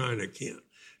know that China can.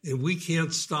 And we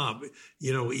can't stop.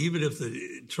 Even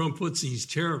if Trump puts these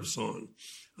tariffs on,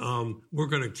 we're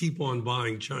going to keep on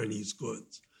buying Chinese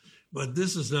goods. But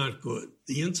this is not good.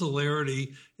 The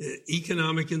insularity,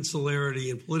 economic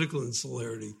insularity and political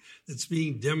insularity that's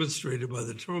being demonstrated by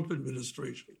the Trump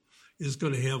administration is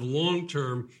going to have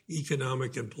long-term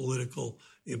economic and political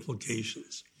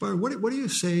implications. Byron, what do you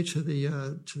say to the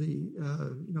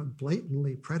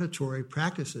blatantly predatory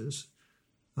practices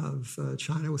of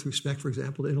China with respect, for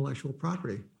example, to intellectual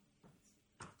property?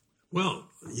 Well,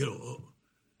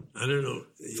 I don't know.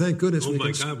 Thank goodness. Oh,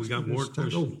 my God, we got more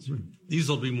questions. These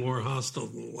will be more hostile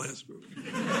than the last group.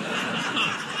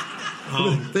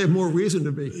 They have more reason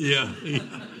to be. Yeah.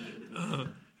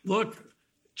 Look,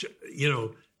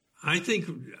 I think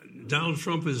Donald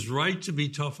Trump is right to be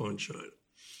tough on China.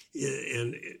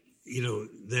 And,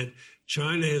 that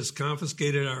China has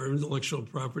confiscated our intellectual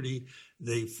property.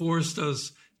 They forced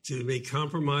us to make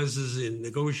compromises in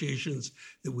negotiations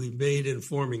that we've made in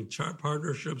forming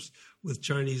partnerships with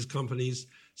Chinese companies.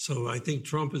 So I think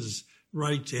Trump is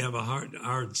right to have a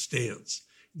hard stance.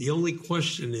 The only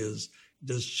question is,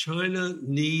 does China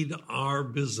need our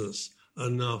business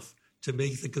enough to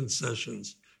make the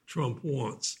concessions Trump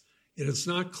wants? And it's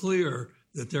not clear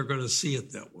that they're going to see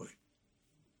it that way.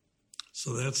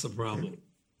 So that's the problem. Okay.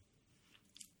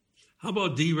 How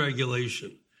about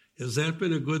deregulation? Has that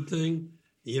been a good thing?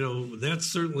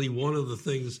 That's certainly one of the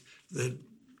things that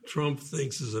Trump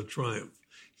thinks is a triumph.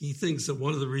 He thinks that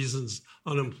one of the reasons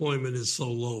unemployment is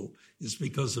so low is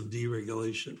because of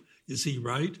deregulation. Is he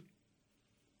right?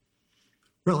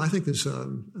 Well, I think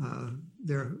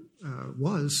there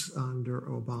was under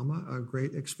Obama a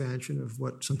great expansion of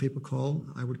what some people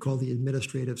I would call the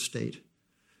administrative state.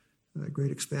 A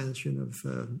great expansion of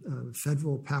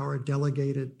federal power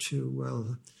delegated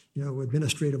to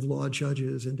administrative law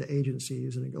judges and to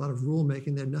agencies, and a lot of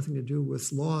rulemaking that had nothing to do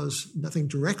with laws, nothing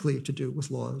directly to do with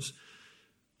laws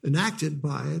enacted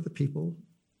by the people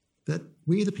that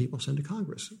we, the people, send to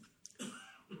Congress.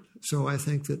 So I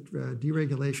think that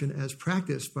deregulation as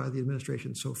practiced by the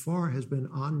administration so far has been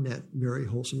on net very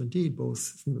wholesome indeed,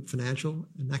 both from a financial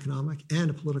and economic and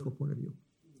a political point of view.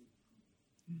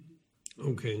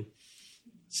 Okay.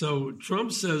 So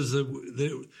Trump says that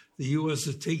the U.S.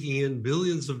 is taking in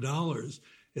billions of dollars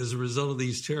as a result of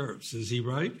these tariffs. Is he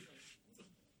right?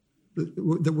 I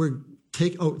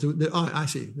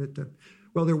see.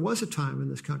 Well, there was a time in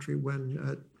this country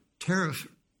when tariff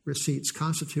receipts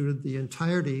constituted the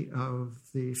entirety of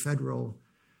the federal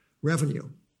revenue,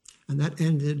 and that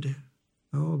ended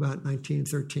about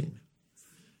 1913.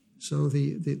 So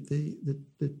the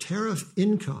tariff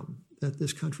income that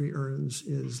this country earns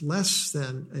is less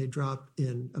than a drop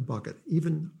in a bucket,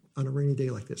 even on a rainy day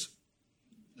like this.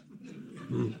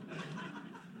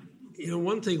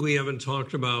 One thing we haven't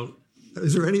talked about.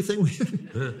 Is there anything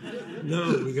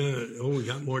No, we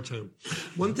got more time.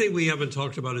 One thing we haven't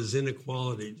talked about is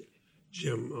inequality,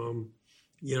 Jim. And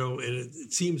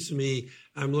it seems to me,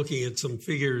 I'm looking at some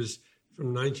figures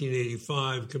from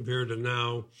 1985 compared to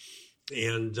now,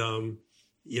 and 10%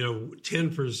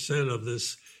 of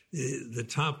this. The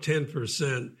top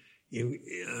 10%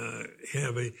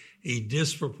 have a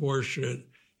disproportionate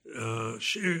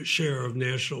share of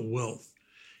national wealth,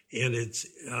 and it's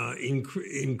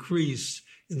increased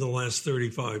in the last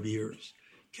 35 years.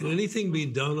 Can anything be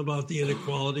done about the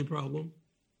inequality problem?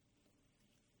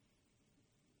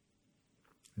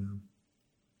 Yeah.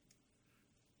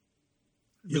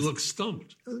 You look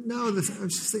stumped. No,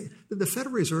 the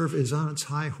Federal Reserve is on its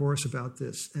high horse about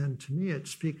this, and to me it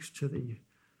speaks to the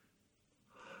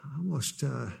almost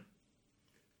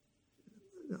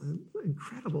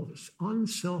incredible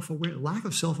lack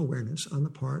of self-awareness on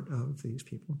the part of these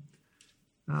people.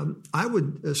 I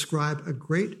would ascribe a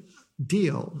great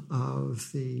deal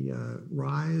of the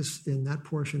rise in that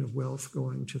portion of wealth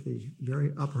going to the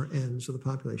very upper ends of the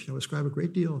population. I would ascribe a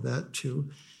great deal of that to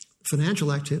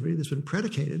financial activity that's been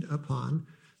predicated upon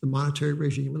the monetary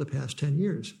regime of the past 10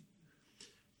 years.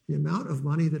 The amount of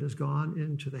money that has gone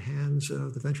into the hands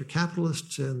of the venture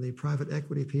capitalists and the private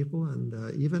equity people, and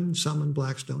even some in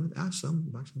Blackstone,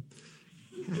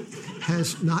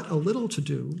 has not a little to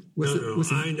do with...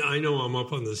 I know I'm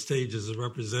up on the stage as a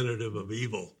representative of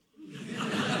evil.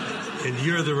 And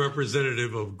you're the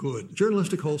representative of good.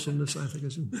 Journalistic wholesomeness, I think,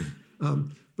 is...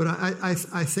 but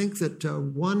I think that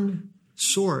one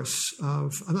source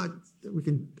of... I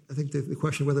think the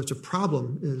question of whether it's a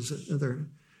problem is another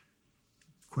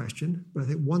question, but I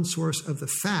think one source of the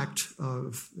fact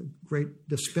of great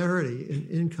disparity in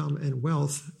income and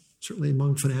wealth, certainly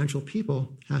among financial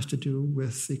people, has to do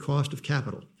with the cost of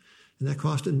capital. And that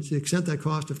cost, and to the extent that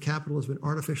cost of capital has been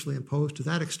artificially imposed, to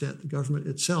that extent, the government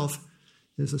itself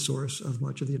is the source of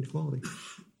much of the inequality.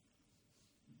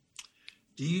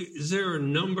 Is there a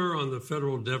number on the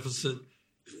federal deficit,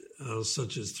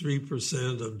 such as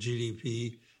 3% of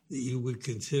GDP, that you would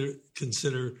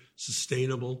consider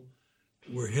sustainable?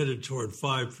 We're headed toward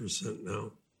 5%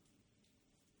 now.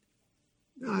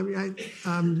 I mean,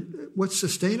 what's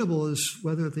sustainable is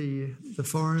whether the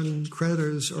foreign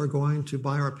creditors are going to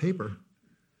buy our paper.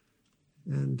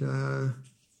 And, I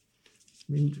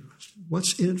mean,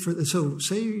 what's in it for... So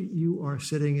say you are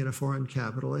sitting in a foreign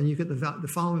capital and you get the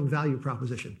following value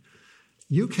proposition.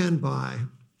 You can buy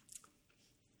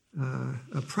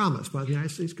a promise by the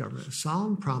United States government, a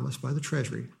solemn promise by the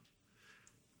Treasury,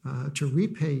 to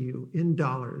repay you in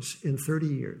dollars in 30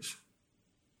 years.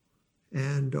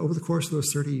 And over the course of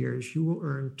those 30 years, you will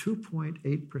earn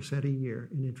 2.8% a year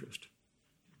in interest.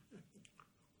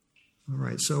 All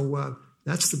right, so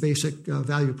that's the basic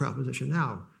value proposition.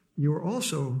 Now, you are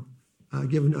also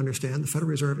given to understand the Federal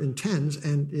Reserve intends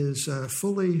and is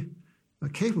fully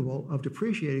capable of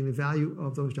depreciating the value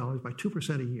of those dollars by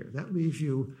 2% a year. That leaves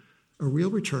you a real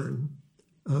return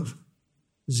of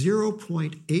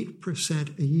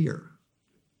 0.8% a year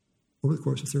over the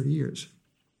course of 30 years.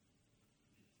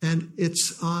 And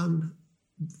it's on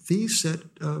this set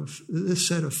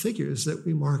of figures that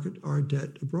we market our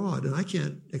debt abroad. And I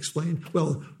can't explain,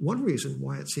 well, one reason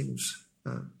why it seems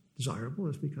desirable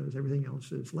is because everything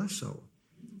else is less so.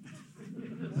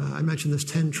 I mentioned this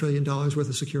 $10 trillion worth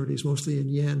of securities, mostly in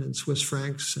yen and Swiss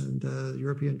francs and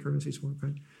European currencies,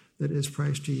 that is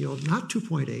priced to yield not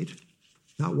 2.8,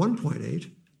 not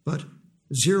 1.8, but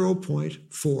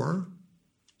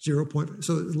 0.4,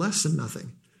 so less than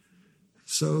nothing.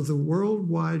 So the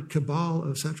worldwide cabal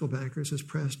of central bankers has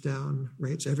pressed down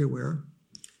rates everywhere,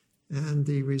 and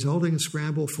the resulting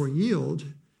scramble for yield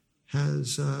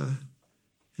has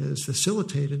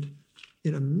facilitated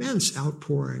an immense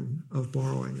outpouring of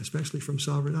borrowing, especially from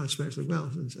sovereign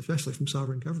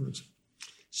governments.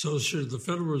 So should the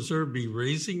Federal Reserve be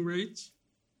raising rates?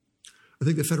 I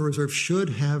think the Federal Reserve should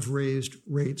have raised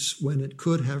rates when it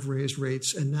could have raised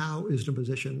rates and now is in a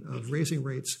position of raising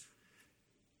rates.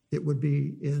 It would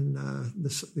be in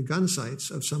the gun sights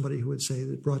of somebody who would say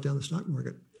that it brought down the stock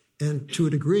market. And to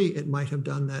a degree, it might have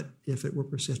done that if it were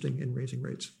persisting in raising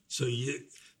rates. So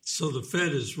the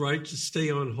Fed is right to stay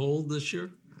on hold this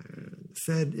year? The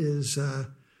Fed is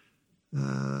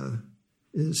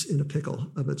in a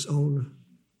pickle of its own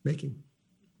making.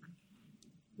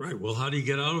 Right. Well, how do you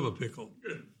get out of a pickle?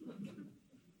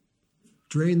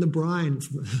 Drain the brine.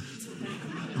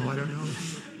 I don't know.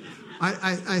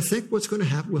 I think what's going to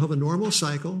happen, we'll have a normal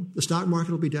cycle. The stock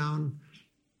market will be down.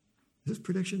 Is this a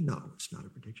prediction? No, it's not a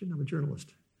prediction. I'm a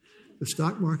journalist. The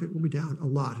stock market will be down a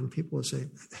lot, and people will say,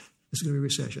 this is going to be a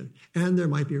recession. And there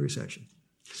might be a recession.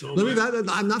 So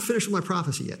I'm not finished with my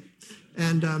prophecy yet.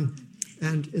 And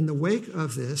in the wake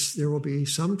of this, there will be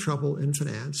some trouble in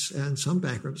finance and some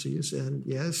bankruptcies and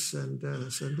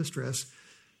some distress.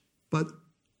 But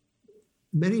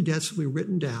many debts will be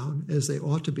written down as they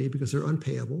ought to be because they're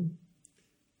unpayable.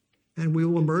 And we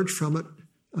will emerge from it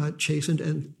chastened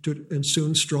and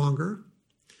soon stronger.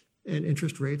 And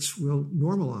interest rates will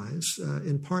normalize,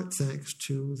 in part thanks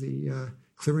to the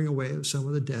clearing away of some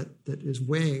of the debt that is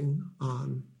weighing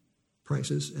on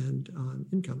prices and on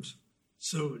incomes.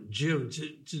 So, Jim,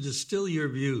 to distill your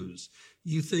views,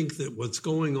 you think that what's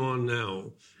going on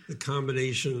now, the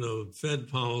combination of Fed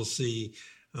policy,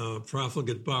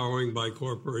 profligate borrowing by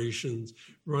corporations,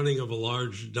 running of a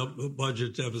large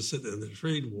budget deficit, and the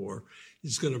trade war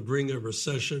is going to bring a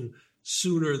recession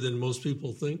sooner than most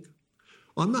people think?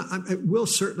 Well, it will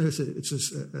certainly, it's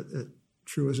a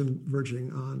truism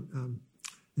verging on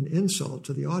an insult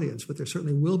to the audience, but there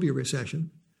certainly will be a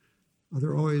recession.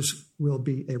 There always will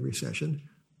be a recession.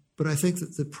 But I think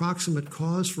that the proximate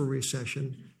cause for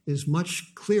recession is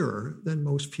much clearer than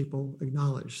most people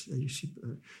acknowledge. You see,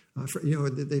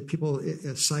 people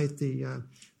cite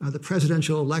the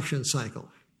presidential election cycle.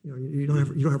 You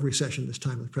don't have recession this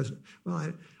time with the president.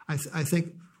 Well, I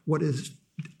think what is,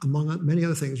 among many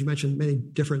other things, you mentioned many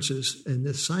differences in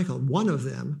this cycle. One of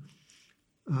them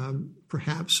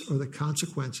perhaps are the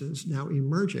consequences now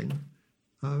emerging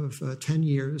of 10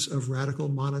 years of radical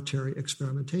monetary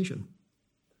experimentation.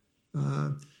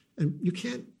 And you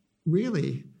can't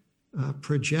really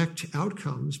project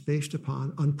outcomes based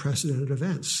upon unprecedented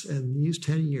events. And these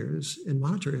 10 years in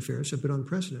monetary affairs have been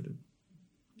unprecedented.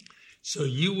 So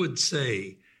you would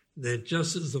say that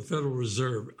just as the Federal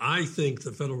Reserve, I think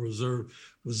the Federal Reserve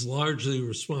was largely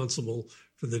responsible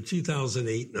for the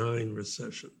 2008-9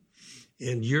 recession.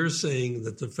 And you're saying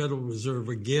that the Federal Reserve,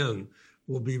 again,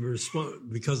 will be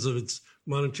because of its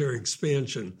monetary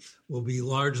expansion, will be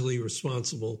largely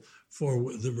responsible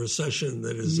for the recession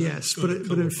that is. Yes, but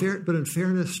in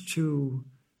fairness to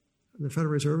the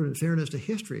Federal Reserve, and in fairness to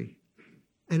history,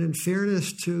 and in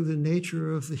fairness to the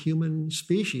nature of the human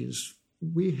species,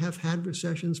 we have had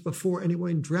recessions before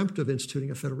anyone dreamt of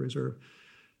instituting a Federal Reserve.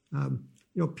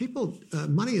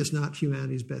 Money is not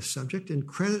humanity's best subject, and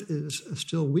credit is a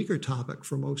still weaker topic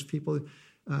for most people.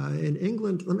 In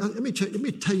England, let me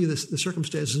tell you the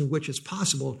circumstances in which it's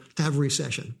possible to have a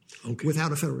recession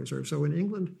without a Federal Reserve. So in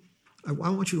England, I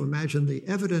want you to imagine the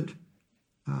evident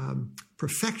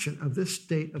perfection of this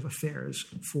state of affairs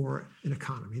for an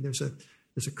economy. There's a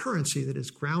currency that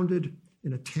is grounded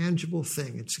in a tangible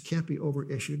thing. It can't be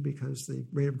overissued because the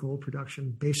rate of gold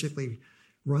production basically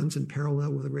runs in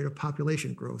parallel with the rate of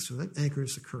population growth. So that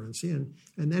anchors the currency. And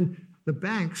then the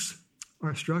banks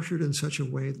are structured in such a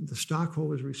way that the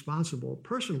stockholder is responsible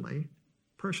personally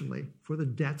for the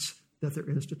debts that their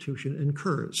institution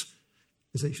incurs,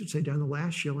 as they should say, down the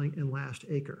last shilling and last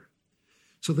acre.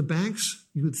 So the banks,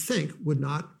 you would think, would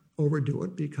not overdo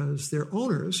it because their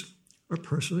owners are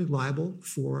personally liable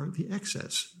for the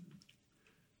excess.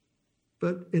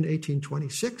 But in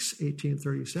 1826,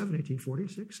 1837,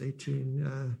 1846,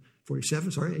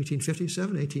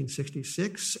 1857,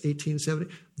 1866,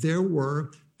 1870, there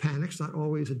were panics, not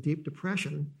always a deep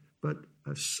depression, but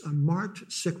a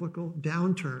marked cyclical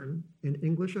downturn in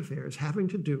English affairs having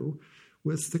to do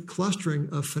with the clustering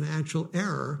of financial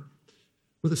error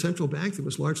with a central bank that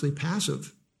was largely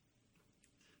passive.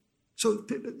 So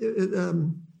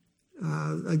the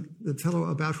fellow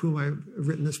about whom I've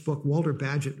written this book, Walter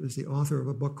Bagehot, is the author of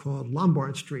a book called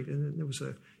Lombard Street, and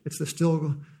it's the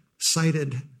still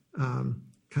cited kind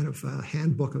of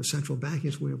handbook of central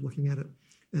banking's way of looking at it.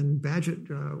 And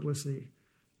Bagehot was the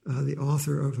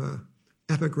author of an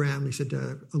epigram. He said,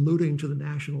 alluding to the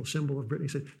national symbol of Britain,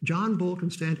 he said, "John Bull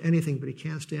can stand anything, but he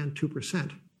can't stand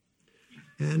 2%.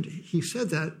 And he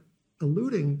said that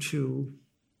alluding to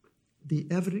the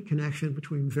evident connection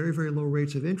between very, very low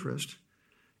rates of interest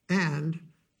and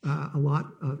a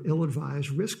lot of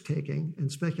ill-advised risk-taking and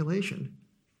speculation,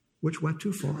 which went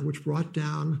too far, which brought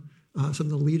down some of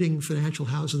the leading financial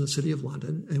houses in the City of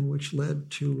London, and which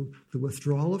led to the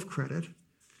withdrawal of credit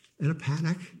and a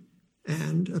panic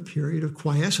and a period of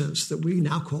quiescence that we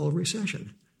now call a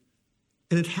recession.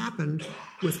 And it happened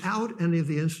without any of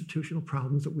the institutional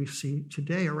problems that we see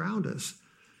today around us.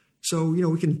 So,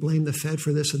 we can blame the Fed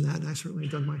for this and that, and I certainly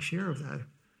have done my share of that.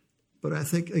 But I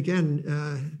think, again,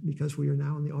 because we are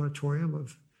now in the auditorium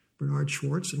of Bernard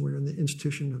Schwartz and we're in the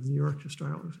institution of the New York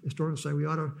Historical Society, we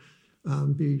ought to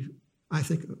be, I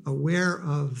think, aware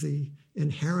of the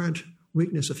inherent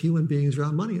weakness of human beings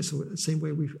around money. It's the same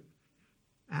way we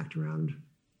act around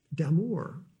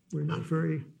d'amour. We're not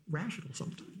very rational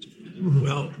sometimes.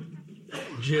 Well,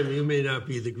 Jim, you may not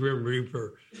be the Grim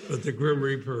Reaper, but the Grim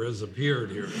Reaper has appeared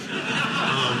here.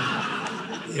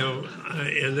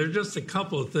 And there are just a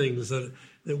couple of things that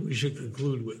we should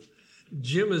conclude with.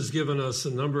 Jim has given us a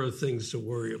number of things to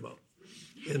worry about,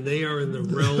 and they are in the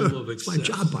realm of excess. It's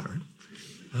my job, Byron.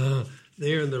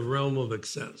 They are in the realm of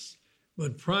excess.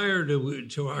 But prior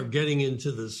to our getting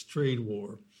into this trade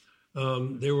war,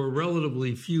 there were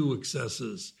relatively few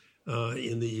excesses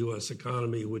in the U.S.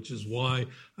 economy, which is why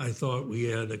I thought we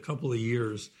had a couple of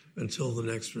years until the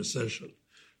next recession.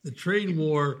 The trade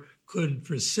war could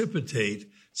precipitate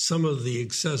some of the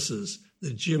excesses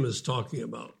that Jim is talking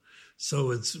about.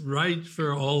 So it's right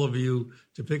for all of you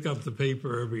to pick up the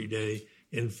paper every day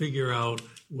and figure out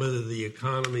whether the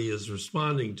economy is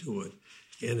responding to it.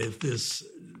 And if this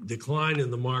decline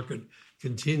in the market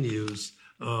continues,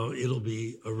 it'll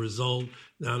be a result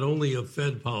not only of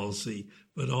Fed policy,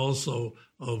 but also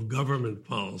of government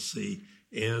policy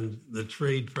and the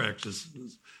trade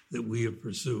practices that we have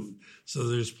pursued. So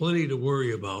there's plenty to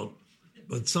worry about.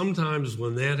 But sometimes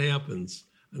when that happens,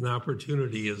 an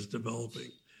opportunity is developing.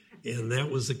 And that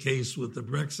was the case with the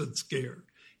Brexit scare,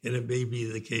 and it may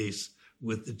be the case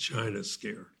with the China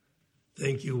scare.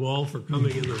 Thank you all for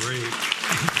coming in the rain.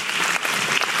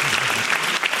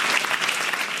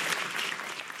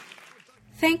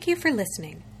 Thank you for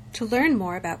listening. To learn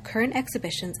more about current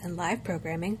exhibitions and live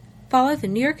programming, follow the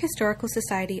New York Historical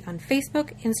Society on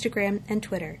Facebook, Instagram, and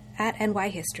Twitter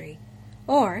 @NYHistory,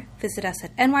 or visit us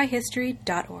at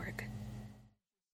nyhistory.org.